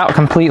those are out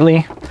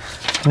completely.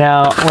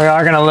 Now we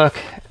are going to look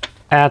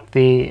at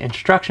the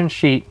instruction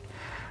sheet,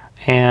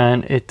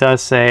 and it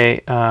does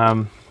say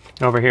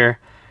over here,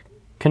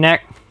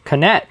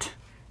 connect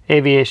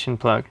aviation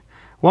plug.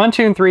 1,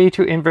 2, and 3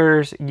 to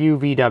inverters U,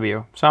 V,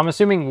 W. So I'm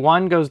assuming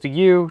 1 goes to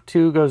U,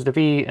 2 goes to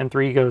V, and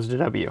 3 goes to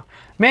W.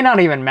 May not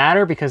even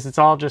matter because it's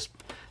all just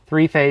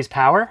 3-phase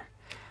power,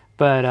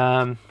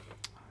 but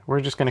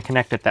we're just going to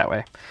connect it that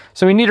way.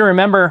 So we need to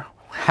remember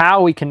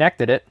how we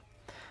connected it.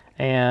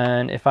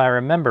 And if I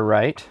remember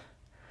right,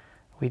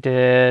 we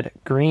did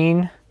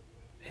green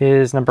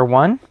is number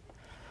 1.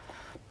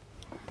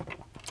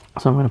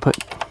 So I'm going to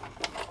put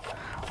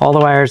all the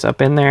wires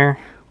up in there,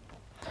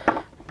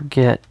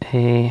 get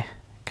a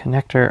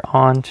connector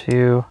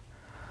onto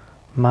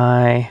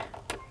my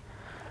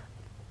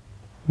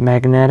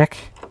magnetic.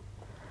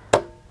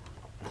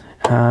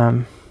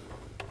 So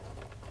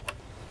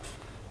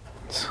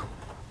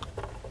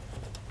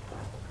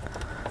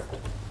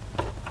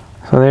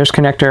there's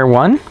connector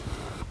 1.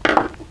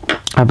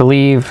 I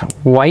believe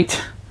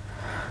white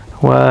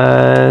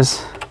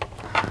was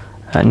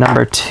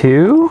number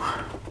 2.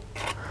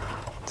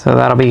 So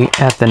that'll be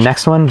at the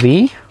next one,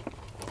 V.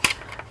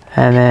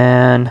 And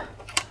then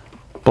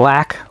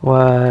black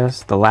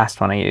was the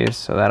last one I used,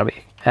 so that'll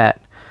be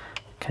at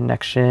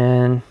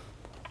connection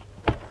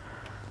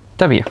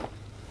W.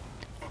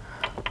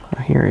 So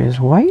here is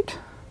white.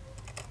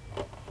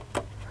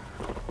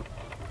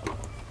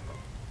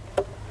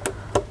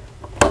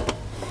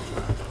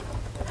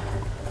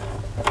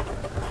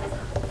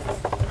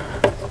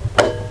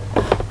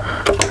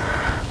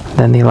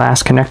 Then the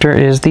last connector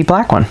is the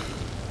black one.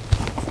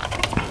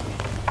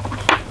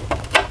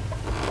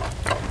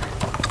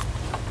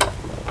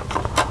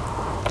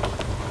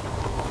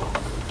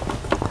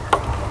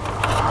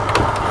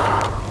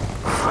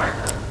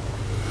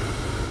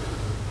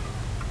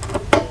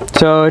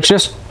 So it's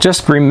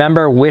just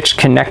remember which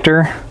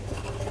connector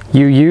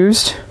you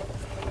used,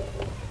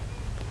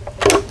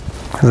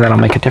 because that'll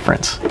make a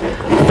difference.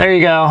 But there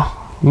you go.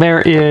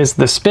 There is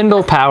the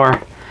spindle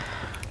power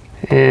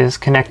is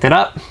connected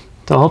up.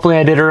 So hopefully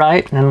I did it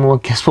right, and we'll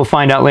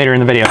find out later in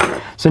the video.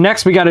 So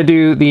next we got to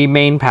do the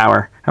main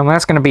power, and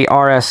that's going to be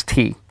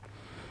RST.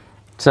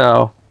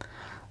 So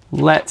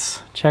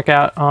let's check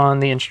out on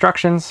the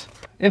instructions.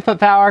 Input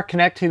power,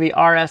 connect to the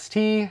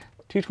RST.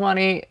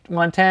 220,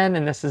 110,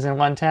 and this is in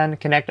 110,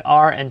 connect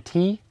R and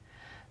T.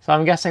 So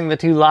I'm guessing the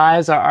 2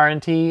 lives are R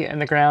and T,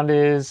 and the ground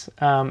is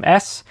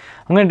S.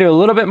 I'm going to do a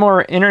little bit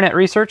more internet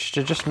research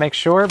to just make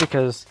sure,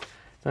 because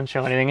it doesn't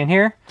show anything in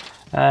here.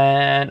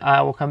 And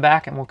I will come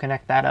back and we'll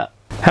connect that up.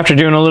 After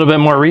doing a little bit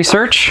more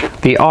research,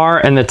 the R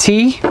and the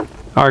T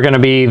are going to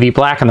be the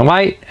black and the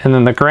white, and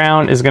then the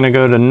ground is going to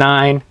go to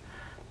 9,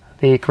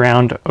 the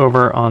ground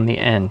over on the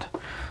end.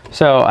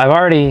 So I've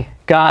already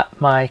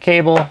got my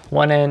cable.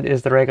 One end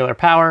is the regular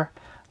power,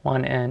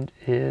 one end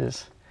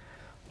is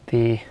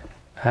the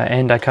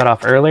end I cut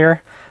off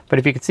earlier. But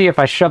if you can see, if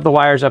I shove the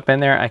wires up in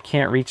there, I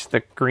can't reach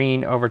the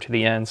green over to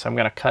the end, so I'm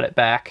going to cut it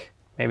back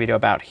maybe to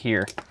about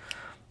here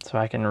so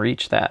I can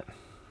reach that.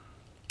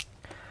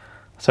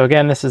 So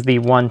again, this is the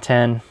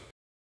 110.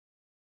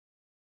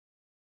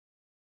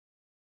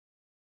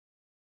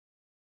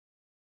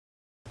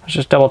 Let's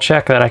just double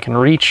check that I can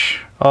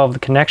reach all of the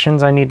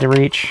connections I need to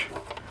reach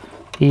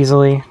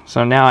easily.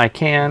 So now I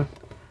can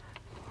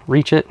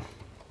reach it.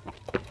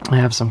 I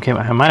have some cable.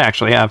 I might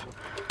actually have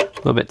a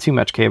little bit too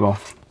much cable.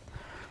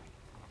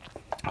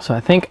 So I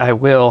think I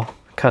will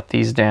cut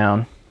these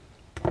down.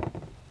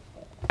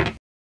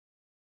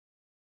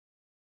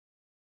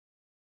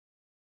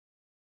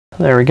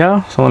 There we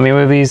go. So let me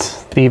move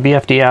the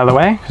VFD out of the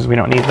way because we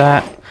don't need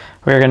that.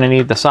 We're going to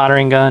need the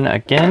soldering gun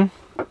again.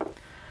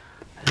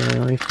 And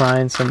let me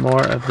find some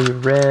more of the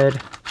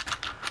red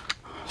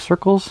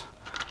circles.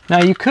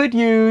 Now you could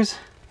use,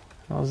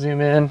 I'll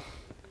zoom in.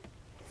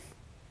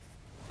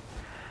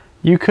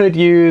 You could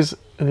use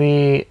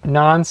the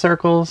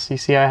non-circles. You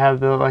see I have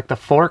the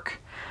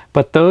fork,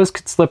 but those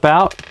could slip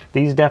out.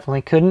 These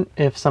definitely couldn't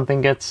if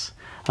something gets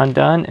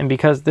undone. And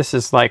because this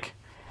is like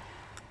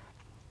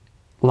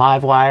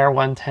live wire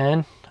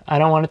 110. I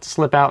don't want it to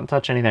slip out and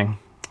touch anything.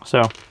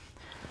 So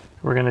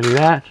we're gonna do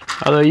that.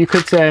 Although you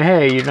could say,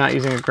 hey, you're not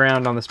using a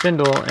ground on the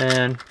spindle,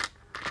 and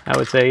I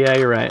would say, yeah,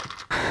 you're right.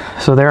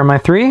 So there are my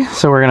 3.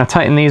 So we're gonna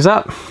tighten these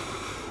up.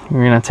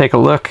 We're gonna take a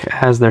look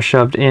as they're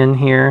shoved in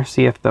here,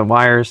 see if the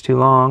wire is too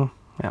long.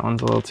 That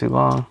one's a little too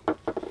long.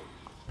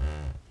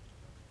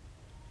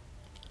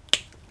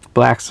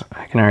 Blacks,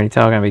 I can already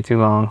tell, gonna be too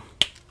long.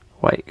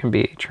 White can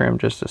be trimmed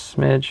just a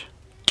smidge.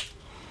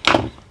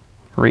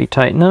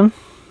 Retighten them.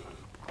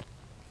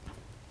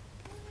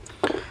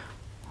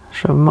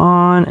 Shove them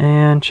on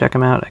and check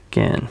them out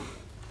again.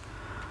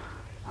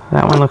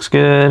 That one looks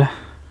good.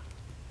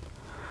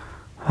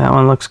 That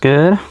one looks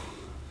good.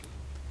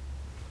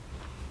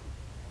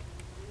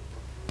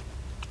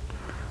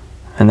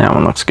 And that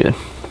one looks good.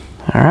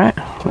 All right,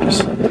 we'll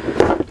just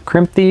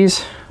crimp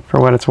these for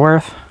what it's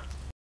worth.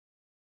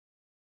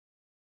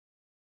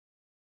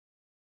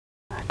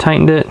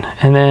 Tightened it,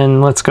 and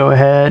then let's go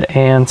ahead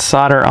and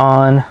solder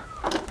on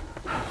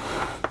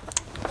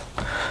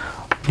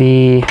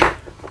the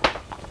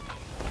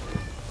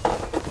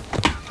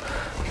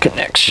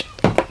connection.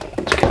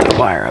 Let's get the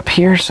wire up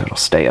here so it'll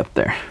stay up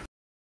there.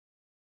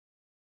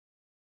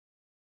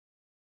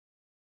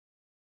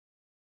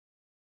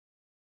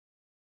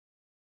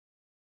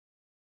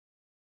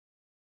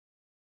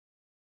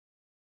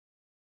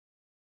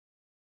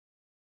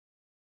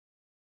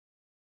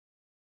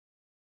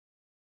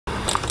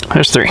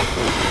 There's 3.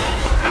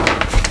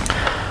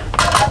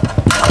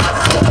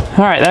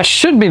 All right, that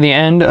should be the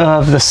end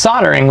of the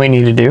soldering we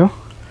need to do.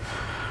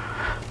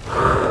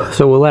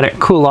 So we'll let it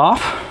cool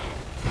off,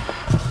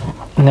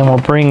 and then we'll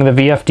bring the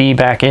VFD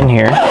back in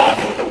here.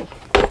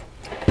 I'm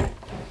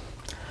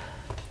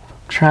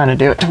trying to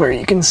do it to where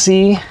you can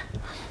see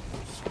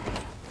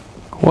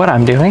what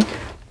I'm doing.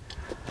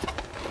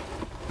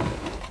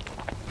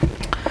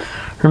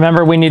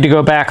 Remember, we need to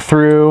go back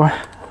through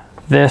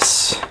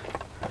this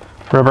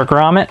rubber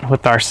grommet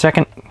with our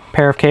second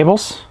pair of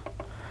cables.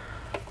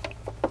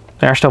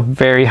 They are still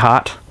very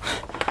hot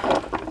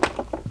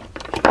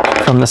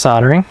from the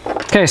soldering.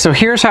 Okay, so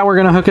here's how we're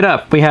gonna hook it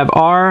up. We have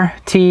R,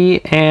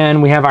 T,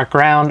 and we have our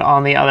ground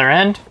on the other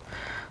end.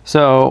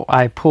 So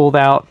I pulled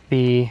out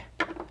the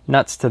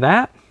nuts to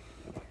that,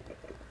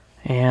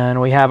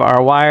 and we have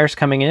our wires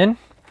coming in.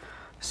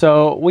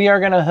 So we are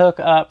gonna hook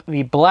up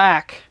the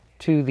black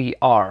to the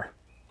R,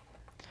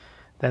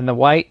 then the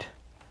white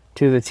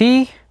to the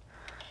T,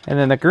 and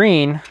then the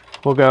green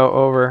will go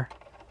over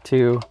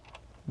to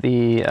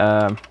the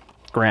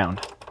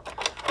ground.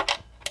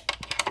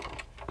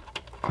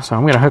 So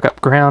I'm going to hook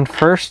up ground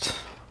first.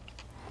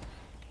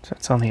 So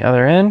it's on the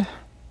other end.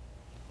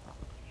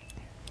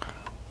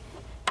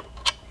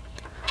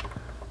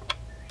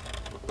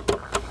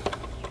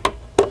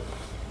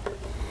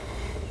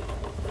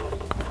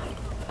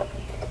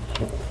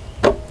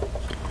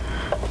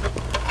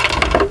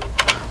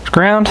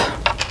 Ground.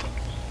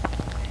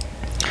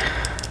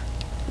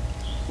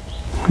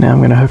 Now I'm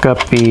going to hook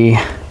up the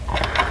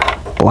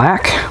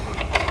black.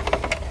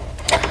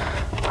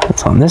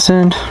 That's on this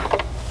end.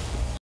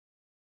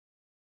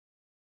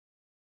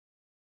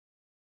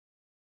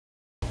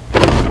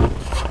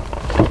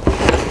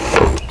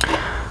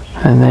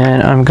 And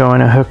then I'm going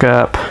to hook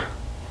up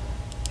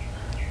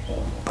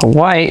the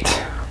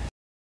white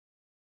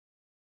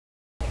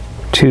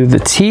to the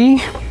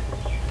T.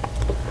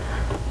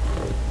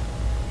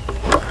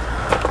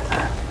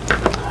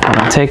 I'm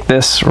going to take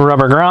this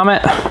rubber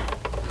grommet,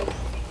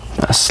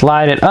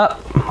 slide it up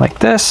like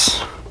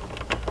this,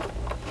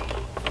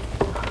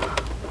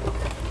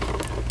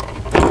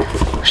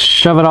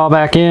 shove it all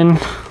back in,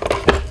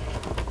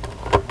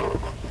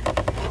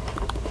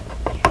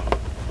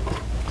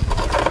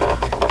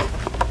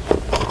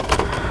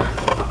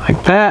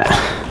 like that,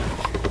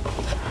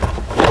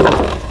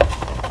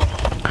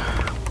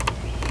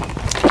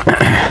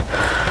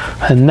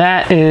 and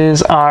that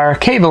is our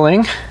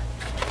cabling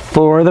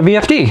for the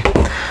VFD.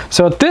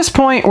 So at this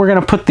point we're going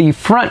to put the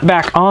front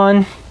back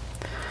on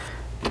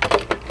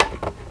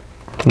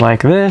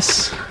like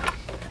this.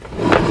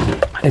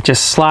 It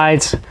just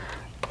slides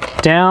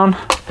down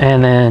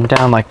and then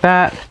down like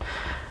that,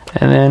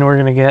 and then we're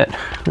gonna get,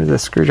 where'd the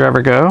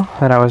screwdriver go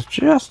that I was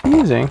just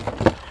using?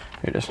 Here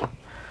it is.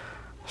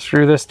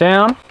 Screw this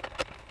down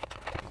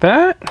like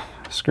that,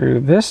 screw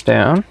this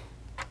down,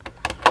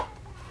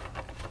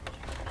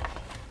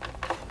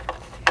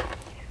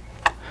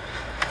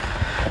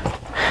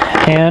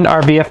 and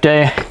our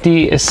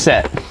VFD is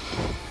set.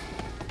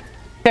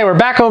 Okay, we're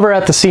back over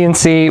at the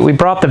CNC. We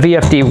brought the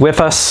VFD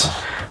with us.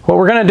 What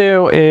we're gonna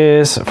do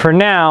is, for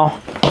now,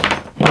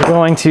 we're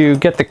going to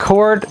get the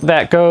cord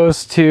that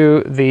goes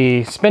to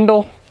the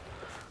spindle.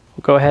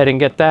 We'll go ahead and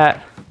get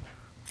that,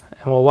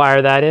 and we'll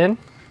wire that in.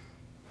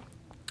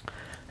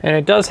 And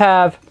it does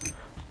have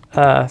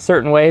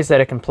certain ways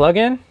that it can plug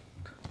in,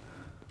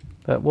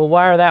 but we'll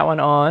wire that one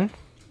on.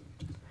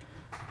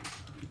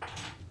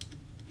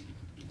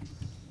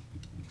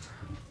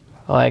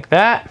 Like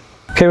that.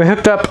 Okay, we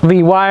hooked up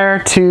the wire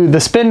to the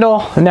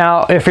spindle.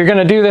 Now, if you're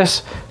gonna do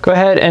this, go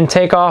ahead and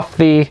take off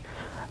the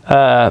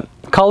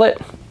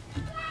cullet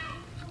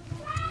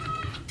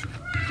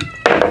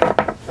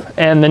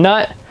and the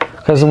nut,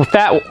 because if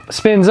that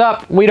spins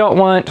up, we don't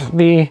want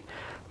the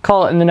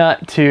cullet and the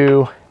nut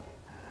to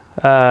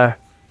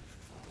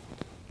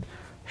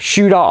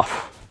shoot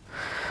off.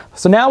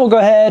 So now we'll go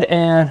ahead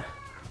and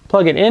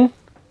plug it in.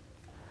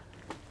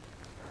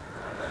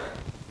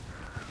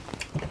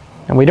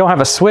 And we don't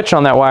have a switch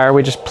on that wire,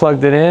 we just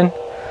plugged it in.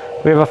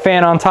 We have a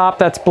fan on top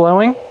that's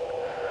blowing,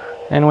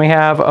 and we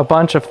have a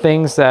bunch of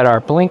things that are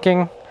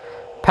blinking.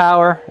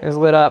 Power is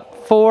lit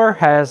up. 4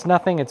 has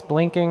nothing, it's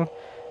blinking.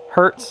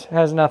 Hertz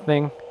has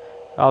nothing,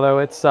 although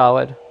it's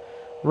solid.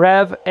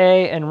 Rev,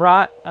 A, and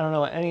Rot, I don't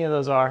know what any of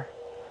those are,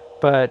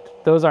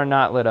 but those are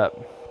not lit up.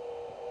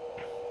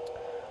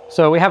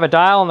 So we have a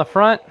dial on the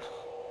front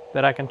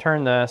that I can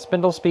turn the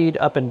spindle speed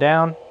up and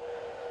down.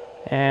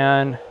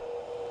 And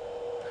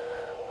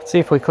let's see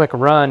if we click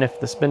run, if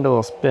the spindle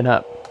will spin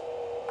up.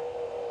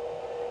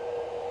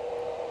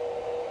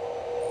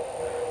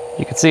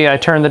 You can see I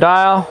turn the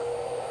dial.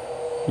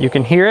 You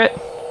can hear it.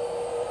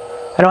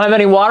 I don't have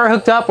any water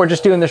hooked up. We're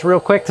just doing this real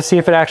quick to see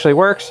if it actually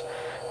works.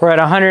 We're at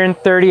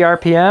 130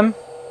 RPM.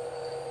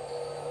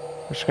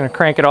 We're just gonna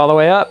crank it all the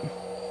way up.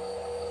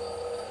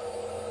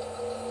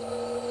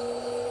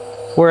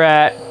 We're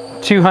at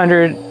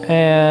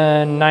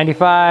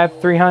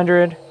 295,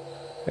 300.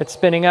 It's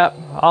spinning up.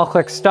 I'll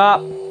click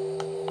stop.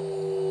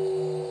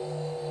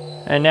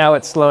 And now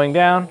it's slowing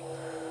down.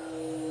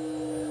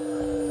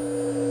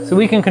 So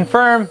we can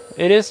confirm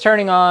it is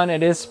turning on,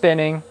 it is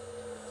spinning.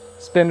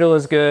 Spindle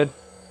is good.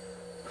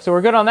 So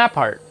we're good on that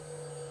part.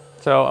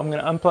 So I'm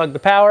gonna unplug the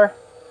power.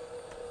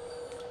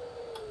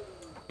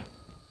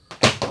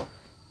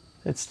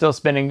 It's still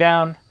spinning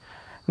down.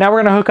 Now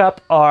we're gonna hook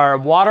up our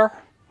water,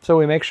 so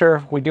we make sure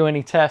if we do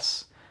any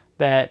tests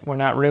that we're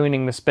not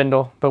ruining the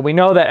spindle. But we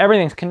know that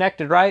everything's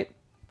connected right,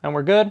 and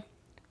we're good.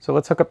 So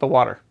let's hook up the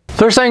water.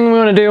 First thing we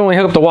wanna do when we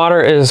hook up the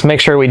water is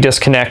make sure we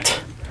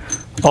disconnect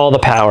all the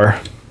power,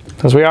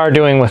 because we are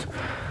doing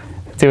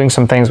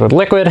some things with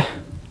liquid,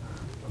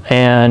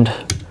 and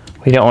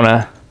we don't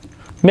wanna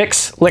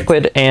mix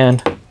liquid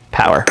and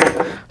power.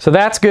 So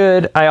that's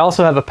good. I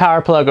also have a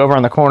power plug over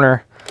on the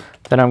corner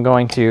that I'm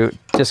going to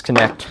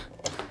disconnect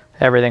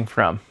everything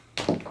from.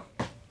 All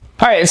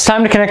right, it's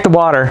time to connect the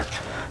water.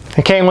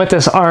 It came with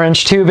this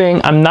orange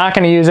tubing. I'm not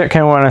gonna use it because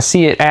I wanna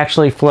see it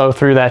actually flow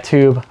through that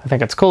tube. I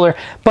think it's cooler,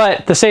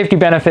 but the safety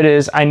benefit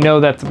is I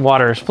know that the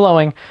water is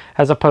flowing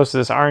as opposed to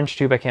this orange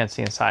tube I can't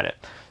see inside it.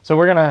 So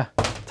we're gonna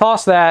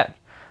toss that.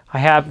 I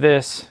have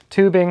this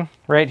tubing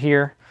right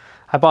here.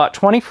 I bought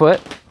 20 foot.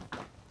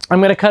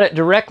 I'm gonna cut it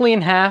directly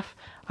in half.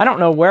 I don't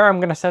know where I'm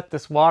gonna set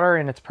this water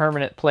in its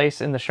permanent place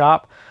in the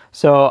shop.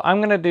 So I'm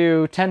gonna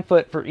do 10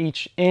 foot for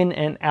each in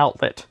and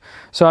outlet.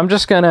 So I'm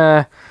just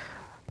gonna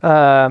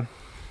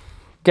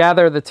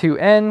gather the two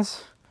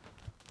ends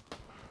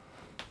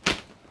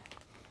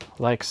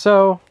like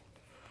so,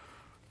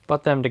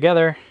 butt them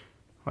together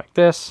like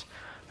this,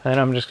 and then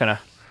I'm just gonna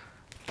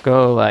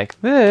go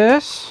like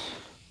this,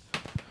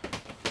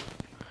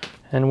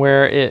 and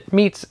where it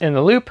meets in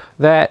the loop,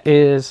 that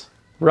is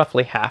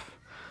roughly half.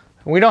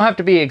 We don't have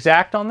to be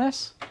exact on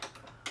this.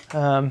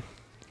 I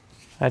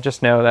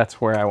just know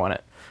that's where I want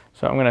it.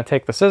 So I'm gonna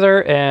take the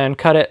scissor and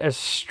cut it as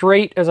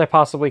straight as I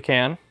possibly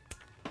can.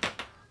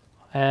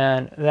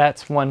 And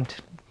that's one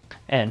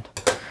end.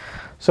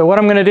 So what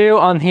I'm gonna do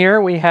on here,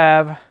 we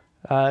have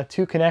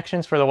 2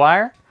 connections for the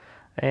wire,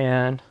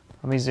 and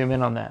let me zoom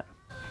in on that.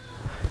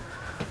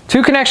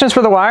 2 connections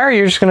for the wire.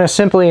 You're just gonna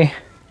simply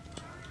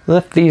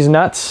lift these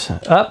nuts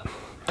up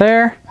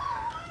there.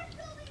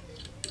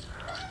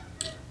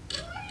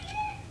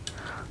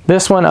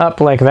 This one up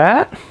like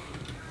that.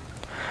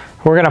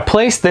 We're gonna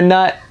place the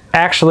nut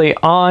actually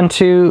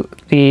onto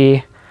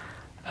the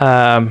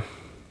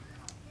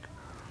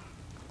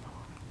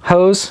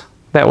hose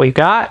that we've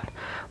got.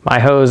 My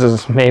hose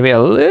is maybe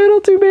a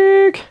little too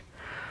big.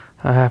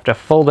 I have to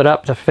fold it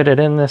up to fit it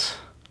in this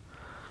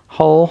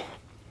hole.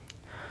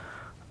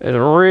 It's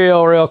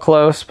real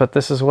close, but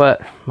this is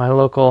what my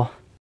local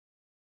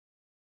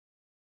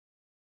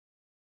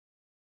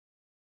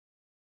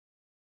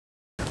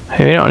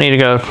you don't need to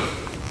go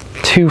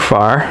too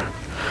far.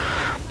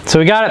 So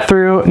we got it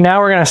through. Now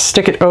we're gonna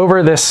stick it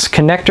over this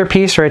connector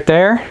piece right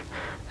there,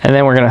 and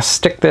then we're gonna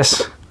stick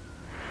this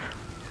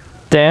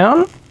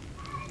down,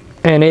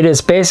 and it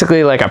is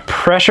basically like a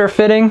pressure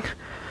fitting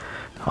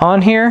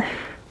on here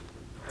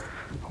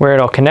where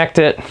it'll connect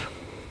it.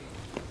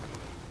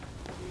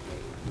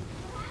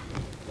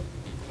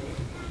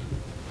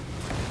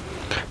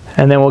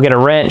 And then we'll get a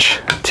wrench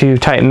to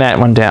tighten that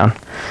one down.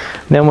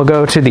 Then we'll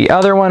go to the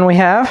other one we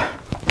have.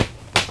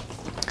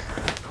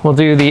 We'll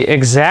do the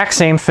exact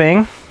same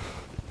thing.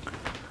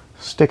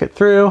 Stick it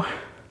through.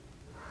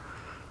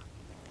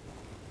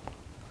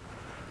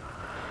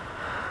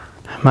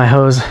 My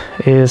hose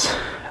is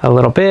a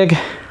little big.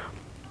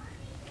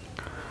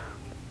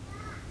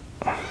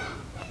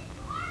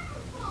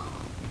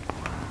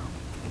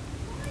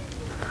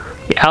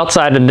 The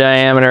outside of the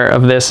diameter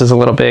of this is a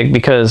little big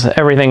because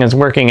everything is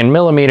working in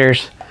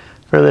millimeters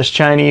for this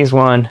Chinese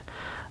one.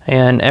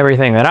 and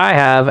everything that I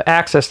have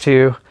access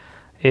to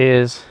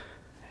is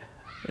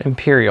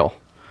Imperial.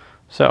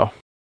 So,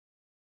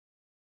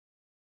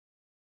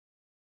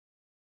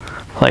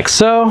 like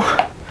so,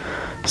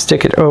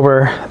 stick it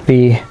over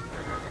the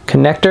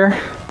connector,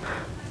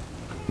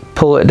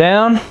 pull it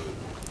down,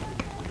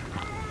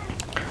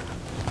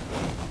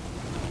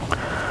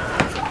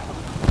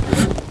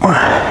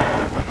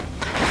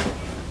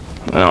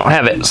 I don't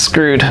have it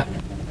screwed. I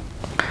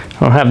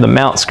don't have the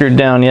mount screwed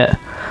down yet.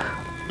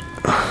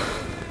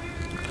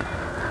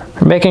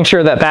 Making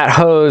sure that that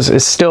hose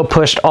is still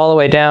pushed all the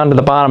way down to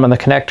the bottom of the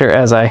connector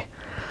as I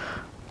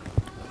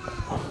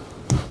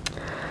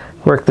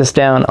work this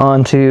down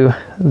onto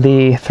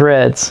the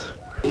threads.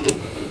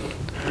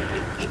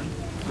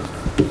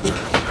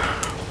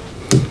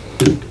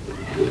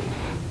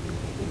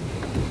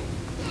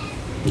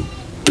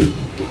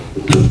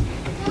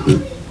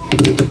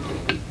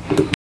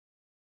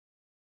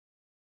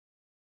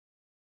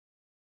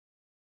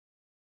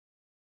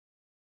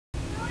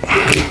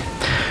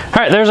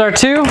 All right, there's our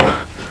two.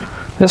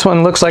 This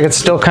one looks like it's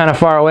still kind of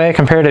far away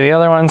compared to the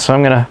other one, so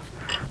I'm gonna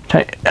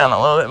tighten it down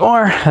a little bit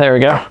more. There we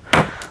go.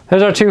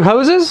 There's our two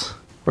hoses.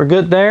 We're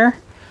good there.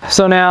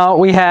 So now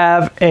we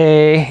have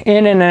a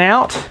in and an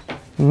out.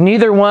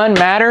 Neither one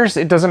matters.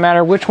 It doesn't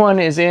matter which one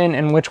is in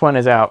and which one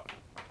is out.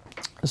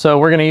 So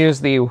we're gonna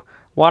use the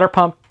water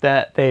pump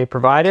that they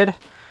provided.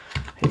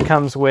 It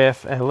comes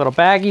with a little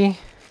baggie,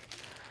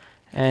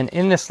 and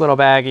in this little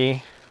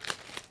baggie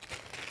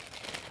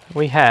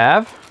we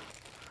have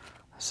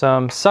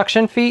some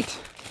suction feet.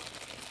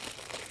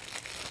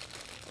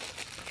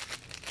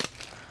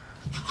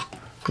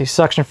 These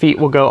suction feet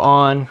will go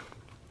on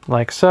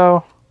like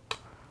so.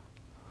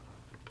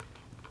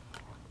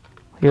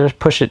 You just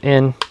push it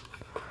in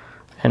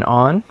and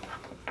on.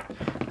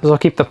 This will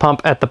keep the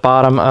pump at the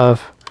bottom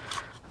of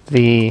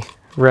the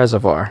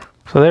reservoir.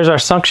 So there's our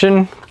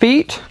suction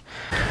feet.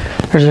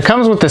 It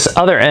comes with this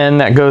other end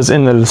that goes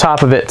into the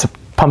top of it to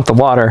pump the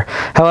water.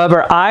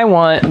 However, I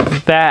want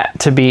that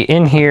to be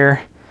in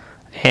here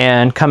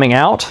and coming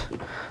out.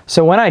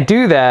 So when I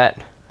do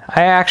that,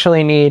 I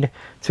actually need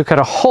to cut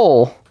a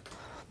hole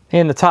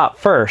in the top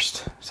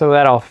first so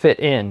that'll fit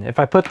in. If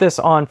I put this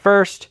on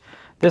first,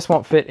 this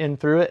won't fit in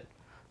through it.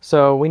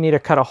 So we need to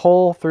cut a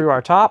hole through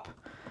our top.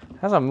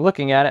 As I'm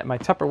looking at it, my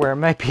Tupperware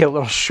might be a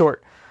little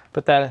short,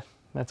 but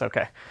that's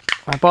okay.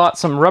 I bought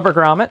some rubber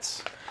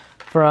grommets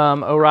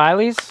from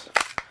O'Reilly's.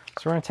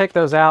 So we're gonna take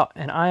those out,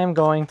 and I am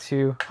going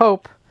to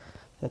hope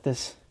that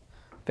this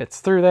fits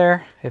through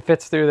there. It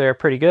fits through there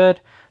pretty good.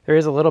 There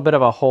is a little bit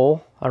of a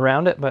hole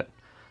around it, but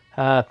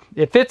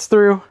it fits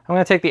through. I'm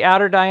gonna take the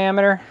outer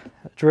diameter,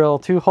 drill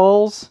 2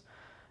 holes,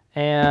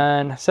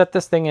 and set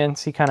this thing in,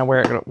 see kind of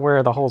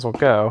where the holes will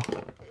go.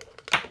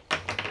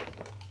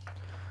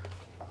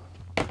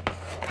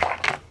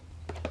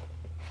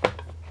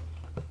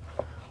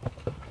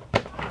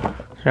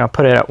 So I'll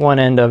put it at one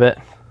end of it,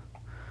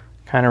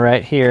 kind of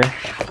right here.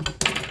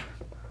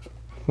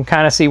 You can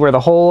kind of see where the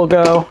hole will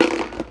go,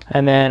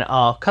 and then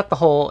I'll cut the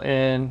hole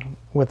in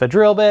with a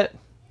drill bit,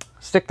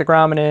 stick the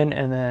grommet in,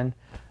 and then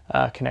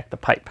connect the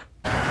pipe.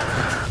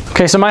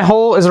 Okay, so my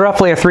hole is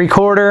roughly a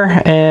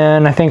 3/4,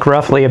 and I think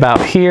roughly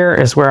about here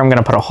is where I'm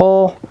gonna put a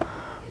hole.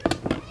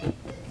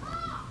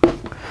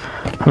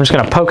 I'm just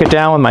gonna poke it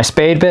down with my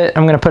spade bit.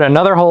 I'm gonna put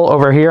another hole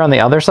over here on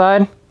the other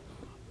side.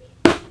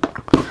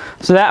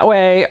 So that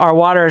way our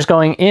water is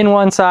going in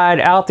one side,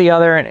 out the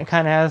other, and it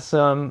kind of has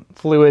some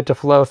fluid to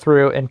flow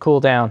through and cool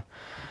down.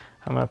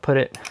 I'm gonna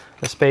put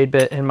the spade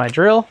bit in my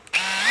drill.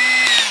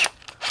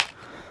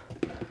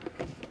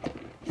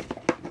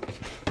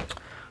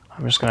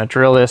 I'm just gonna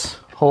drill this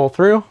hole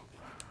through.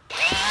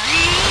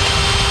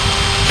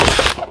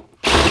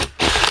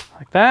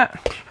 Like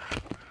that.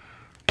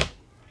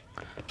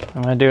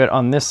 I'm gonna do it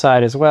on this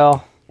side as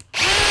well.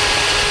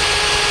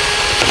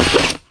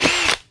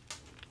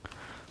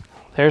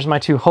 There's my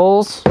 2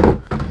 holes.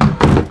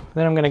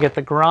 Then I'm gonna get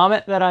the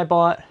grommet that I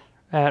bought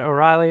at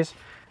O'Reilly's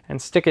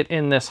and stick it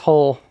in this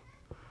hole.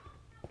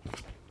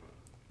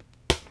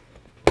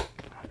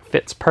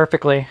 Fits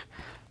perfectly.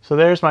 So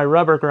there's my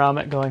rubber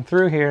grommet going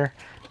through here,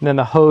 and then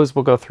the hose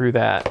will go through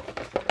that.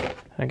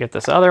 I get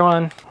this other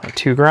one, my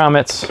 2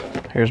 grommets.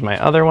 Here's my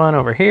other one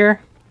over here.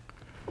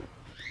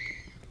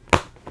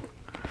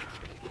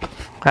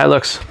 That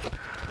looks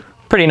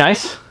pretty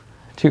nice.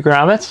 2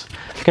 grommets.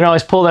 You can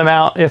always pull them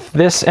out if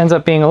this ends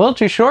up being a little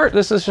too short.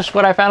 This is just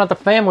what I found at the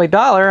Family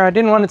Dollar. I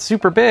didn't want it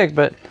super big,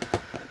 but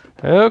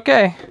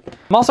okay.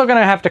 I'm also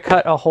gonna have to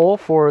cut a hole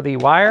for the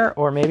wire,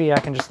 or maybe I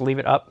can just leave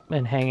it up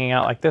and hanging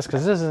out like this,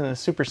 because this isn't a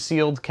super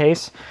sealed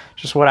case.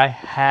 Just what I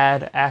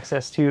had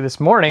access to this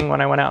morning when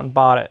I went out and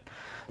bought it.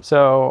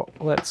 So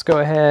let's go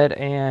ahead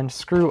and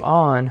screw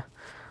on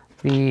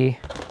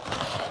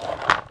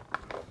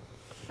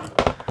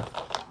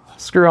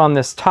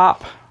this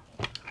top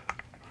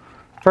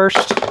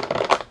first.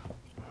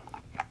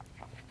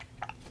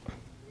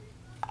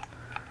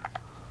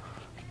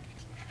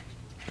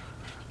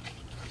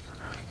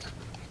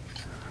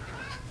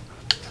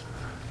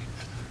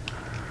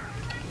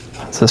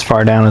 That's as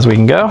far down as we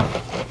can go.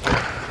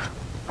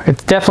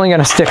 It's definitely going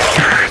to stick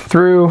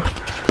through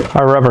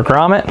our rubber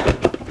grommet,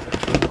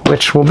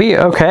 which will be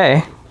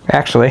okay,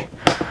 actually.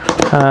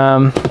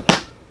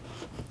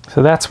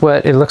 So that's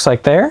what it looks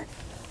like there.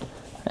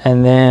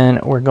 And then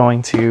we're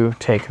going to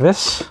take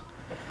this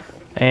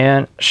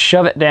and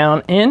shove it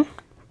down in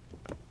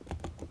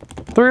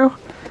through.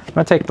 I'm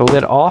going to take the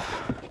lid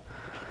off,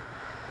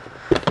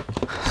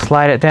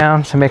 slide it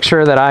down to make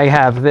sure that I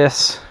have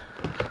this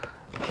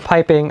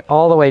piping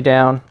all the way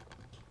down.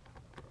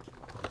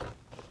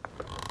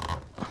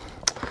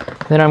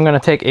 Then I'm going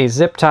to take a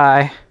zip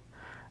tie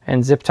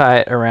and zip tie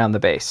it around the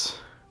base.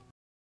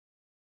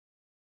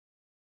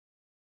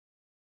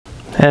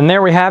 And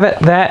there we have it.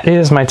 That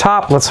is my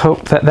top. Let's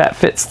hope that that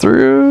fits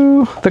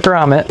through the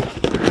grommet,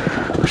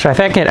 which I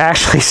think it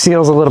actually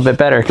seals a little bit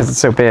better because it's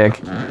so big.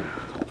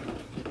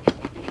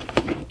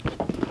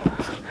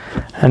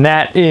 And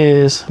that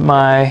is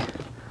my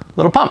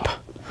little pump.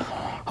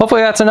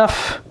 Hopefully that's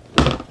enough.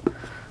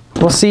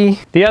 We'll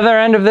see. The other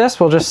end of this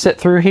will just sit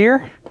through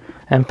here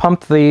and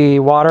pump the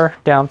water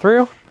down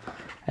through.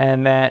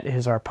 And that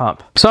is our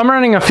pump. So I'm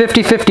running a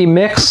 50-50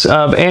 mix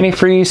of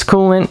antifreeze,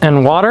 coolant,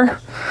 and water.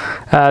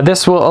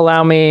 This will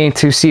allow me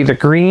to see the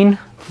green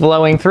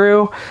flowing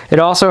through. It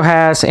also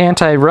has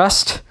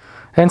anti-rust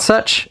and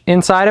such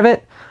inside of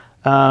it.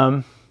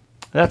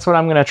 That's what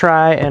I'm gonna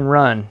try and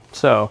run.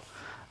 So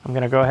I'm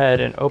gonna go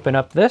ahead and open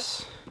up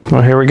this.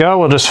 Well, here we go.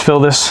 We'll just fill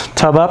this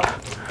tub up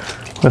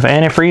with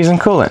antifreeze and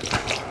coolant.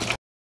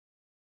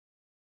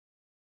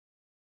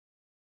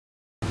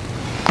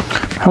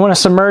 I want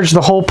to submerge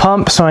the whole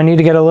pump, so I need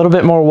to get a little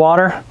bit more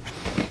water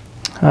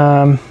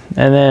and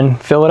then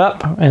fill it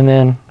up, and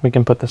then we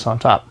can put this on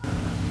top.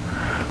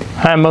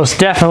 I'm most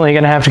definitely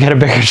going to have to get a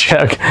bigger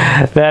jug.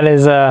 That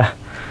is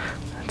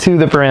to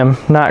the brim,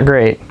 not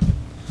great.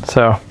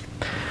 So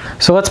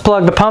let's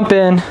plug the pump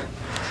in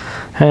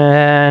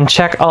and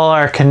check all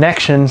our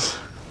connections.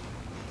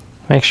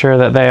 Make sure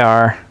that they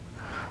are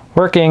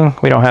working.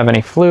 We don't have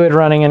any fluid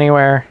running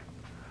anywhere.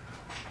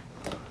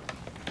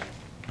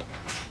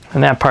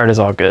 And that part is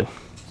all good.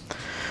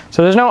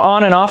 So there's no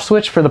on and off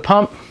switch for the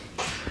pump.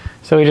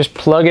 So we just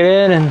plug it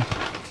in and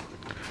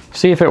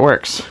see if it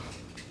works.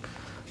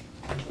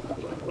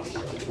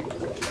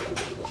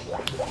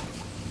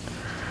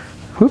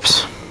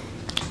 Oops.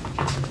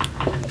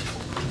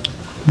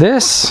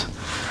 This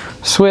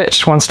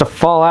switch wants to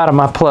fall out of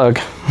my plug.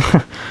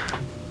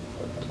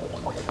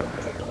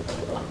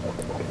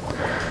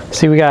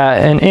 See, we got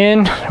an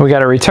in, we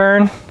got a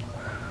return,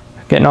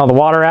 getting all the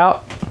water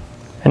out.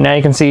 And now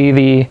you can see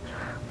the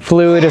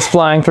fluid is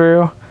flying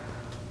through.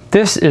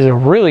 This is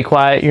really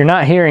quiet. You're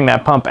not hearing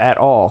that pump at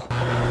all.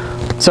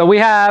 So we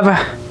have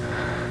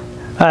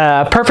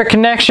a perfect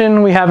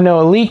connection. We have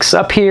no leaks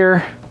up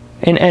here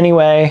in any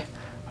way.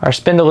 Our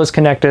spindle is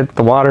connected.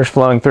 The water's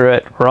flowing through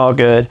it. We're all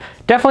good.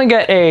 Definitely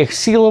get a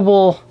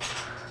sealable,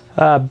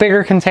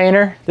 bigger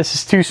container. This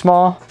is too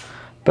small,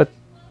 but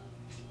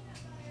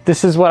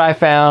this is what I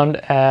found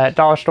at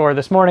Dollar Store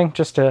this morning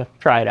just to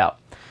try it out.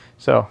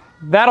 So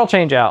that'll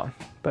change out.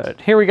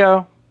 But here we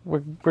go.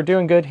 We're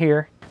doing good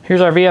here.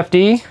 Here's our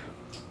VFD.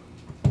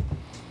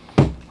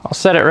 I'll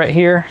set it right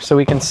here so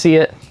we can see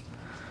it.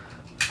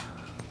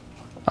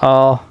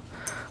 I'll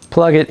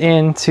plug it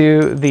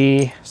into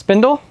the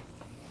spindle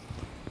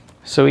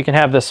so we can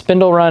have the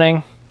spindle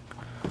running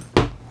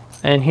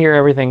and hear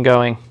everything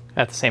going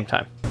at the same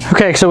time.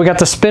 Okay, so we got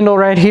the spindle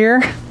right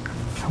here.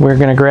 We're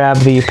gonna grab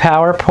the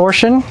power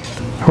portion.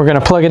 We're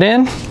gonna plug it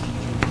in.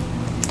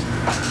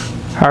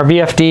 Our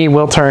VFD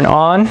will turn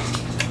on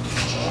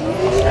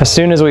as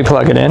soon as we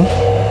plug it in.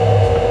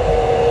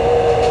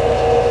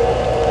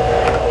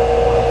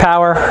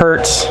 Power,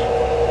 hertz,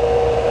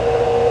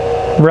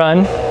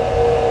 run.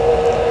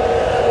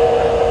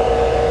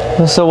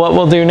 So what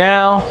we'll do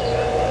now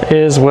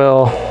is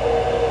we'll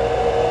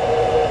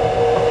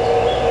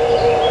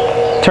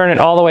turn it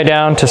all the way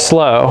down to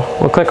slow.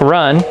 We'll click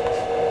run.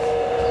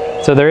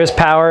 So there is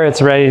power,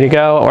 it's ready to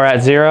go. We're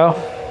at 0.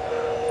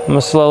 I'm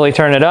gonna slowly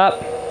turn it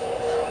up.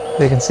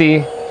 You can see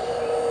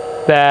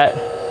that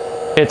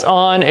it's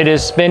on, it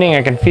is spinning,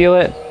 I can feel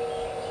it.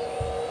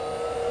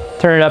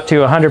 Turn it up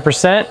to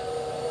 100%.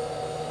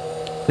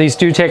 These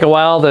do take a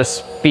while to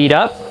speed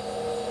up.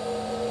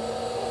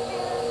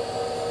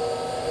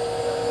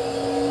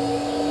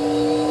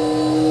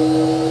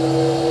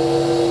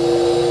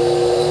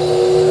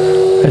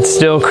 It's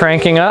still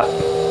cranking up.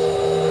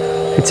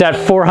 It's at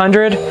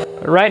 400.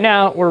 But right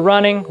now we're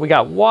running, we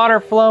got water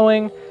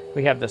flowing,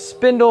 we have the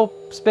spindle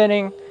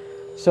spinning.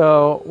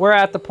 So we're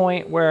at the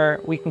point where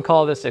we can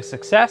call this a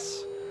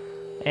success.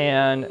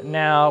 And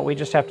now we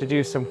just have to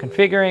do some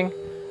configuring,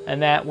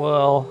 and that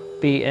will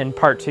be in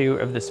part 2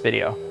 of this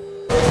video.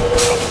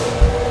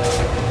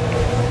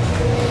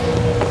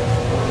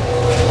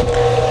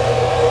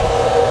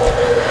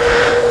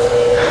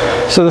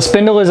 So the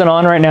spindle isn't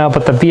on right now,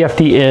 but the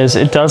VFD is.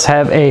 It does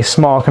have a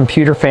small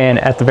computer fan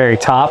at the very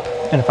top.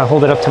 And if I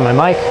hold it up to my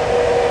mic,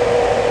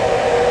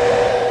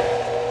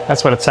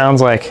 that's what it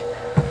sounds like.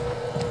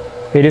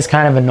 It is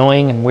kind of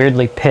annoying and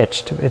weirdly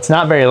pitched. It's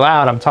not very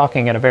loud. I'm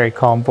talking in a very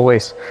calm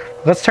voice.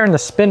 Let's turn the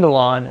spindle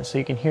on so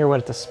you can hear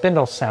what the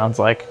spindle sounds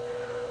like.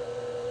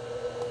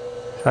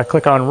 If I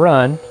click on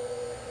run,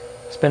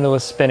 spindle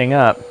is spinning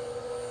up.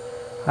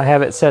 I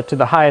have it set to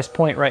the highest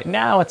point right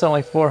now. It's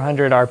only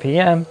 400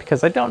 RPM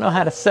because I don't know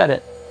how to set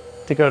it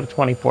to go to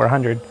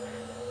 24,000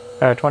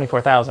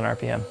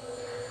 RPM.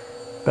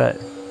 But,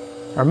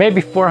 or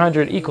maybe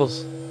 400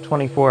 equals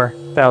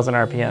 24,000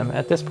 RPM.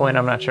 At this point,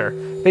 I'm not sure.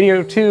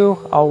 Video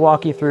 2, I'll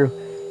walk you through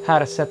how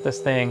to set this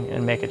thing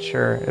and make it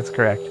sure it's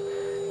correct.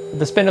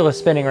 The spindle is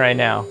spinning right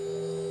now.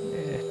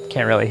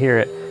 Can't really hear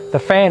it. The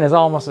fan is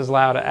almost as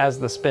loud as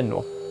the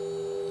spindle.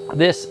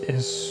 This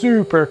is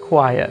super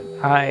quiet.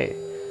 I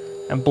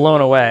am blown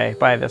away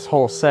by this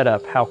whole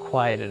setup, how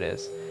quiet it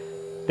is.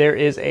 There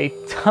is a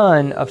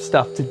ton of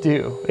stuff to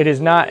do. It is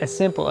not as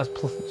simple as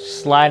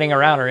sliding a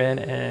router in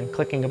and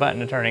clicking a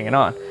button and turning it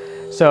on.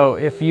 So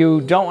if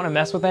you don't want to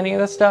mess with any of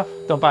this stuff,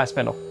 don't buy a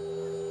spindle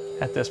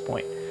at this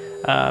point.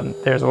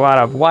 There's a lot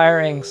of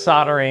wiring,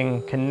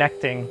 soldering,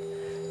 connecting.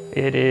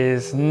 It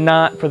is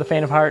not for the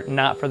faint of heart,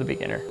 not for the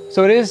beginner.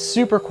 So it is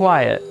super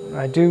quiet.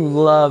 I do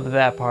love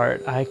that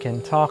part. I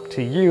can talk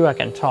to you, I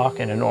can talk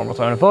in a normal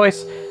tone of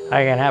voice,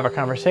 I can have a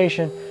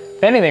conversation.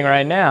 If anything,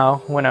 right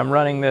now, when I'm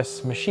running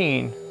this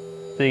machine,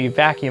 the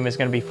vacuum is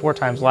going to be 4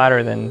 times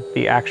louder than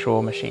the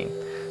actual machine.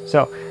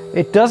 So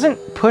it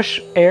doesn't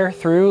push air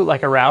through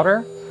like a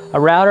router.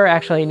 A router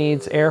actually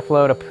needs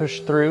airflow to push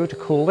through to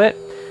cool it,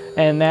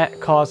 and that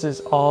causes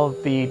all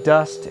the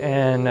dust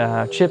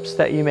and chips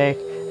that you make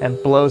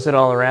and blows it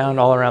all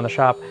around the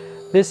shop.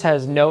 This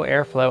has no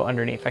airflow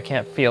underneath. I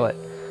can't feel it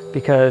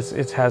because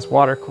it has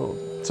water cooled.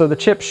 So the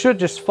chip should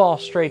just fall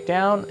straight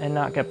down and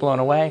not get blown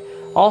away.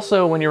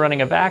 Also, when you're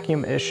running a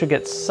vacuum, it should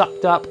get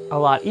sucked up a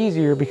lot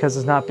easier because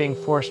it's not being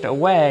forced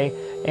away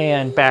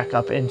and back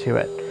up into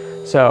it.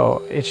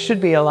 So it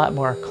should be a lot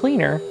more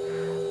cleaner,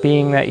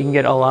 being that you can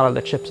get a lot of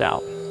the chips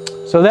out.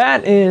 So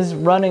that is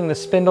running the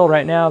spindle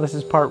right now. This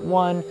is part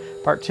 1.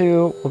 Part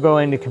 2, we'll go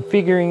into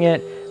configuring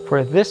it.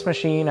 For this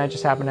machine, I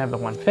just happen to have the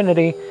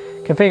Onefinity,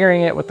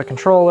 configuring it with the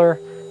controller,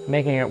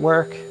 making it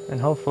work,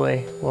 and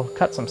hopefully we'll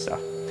cut some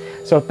stuff.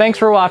 So thanks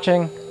for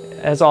watching.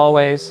 As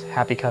always,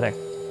 happy cutting.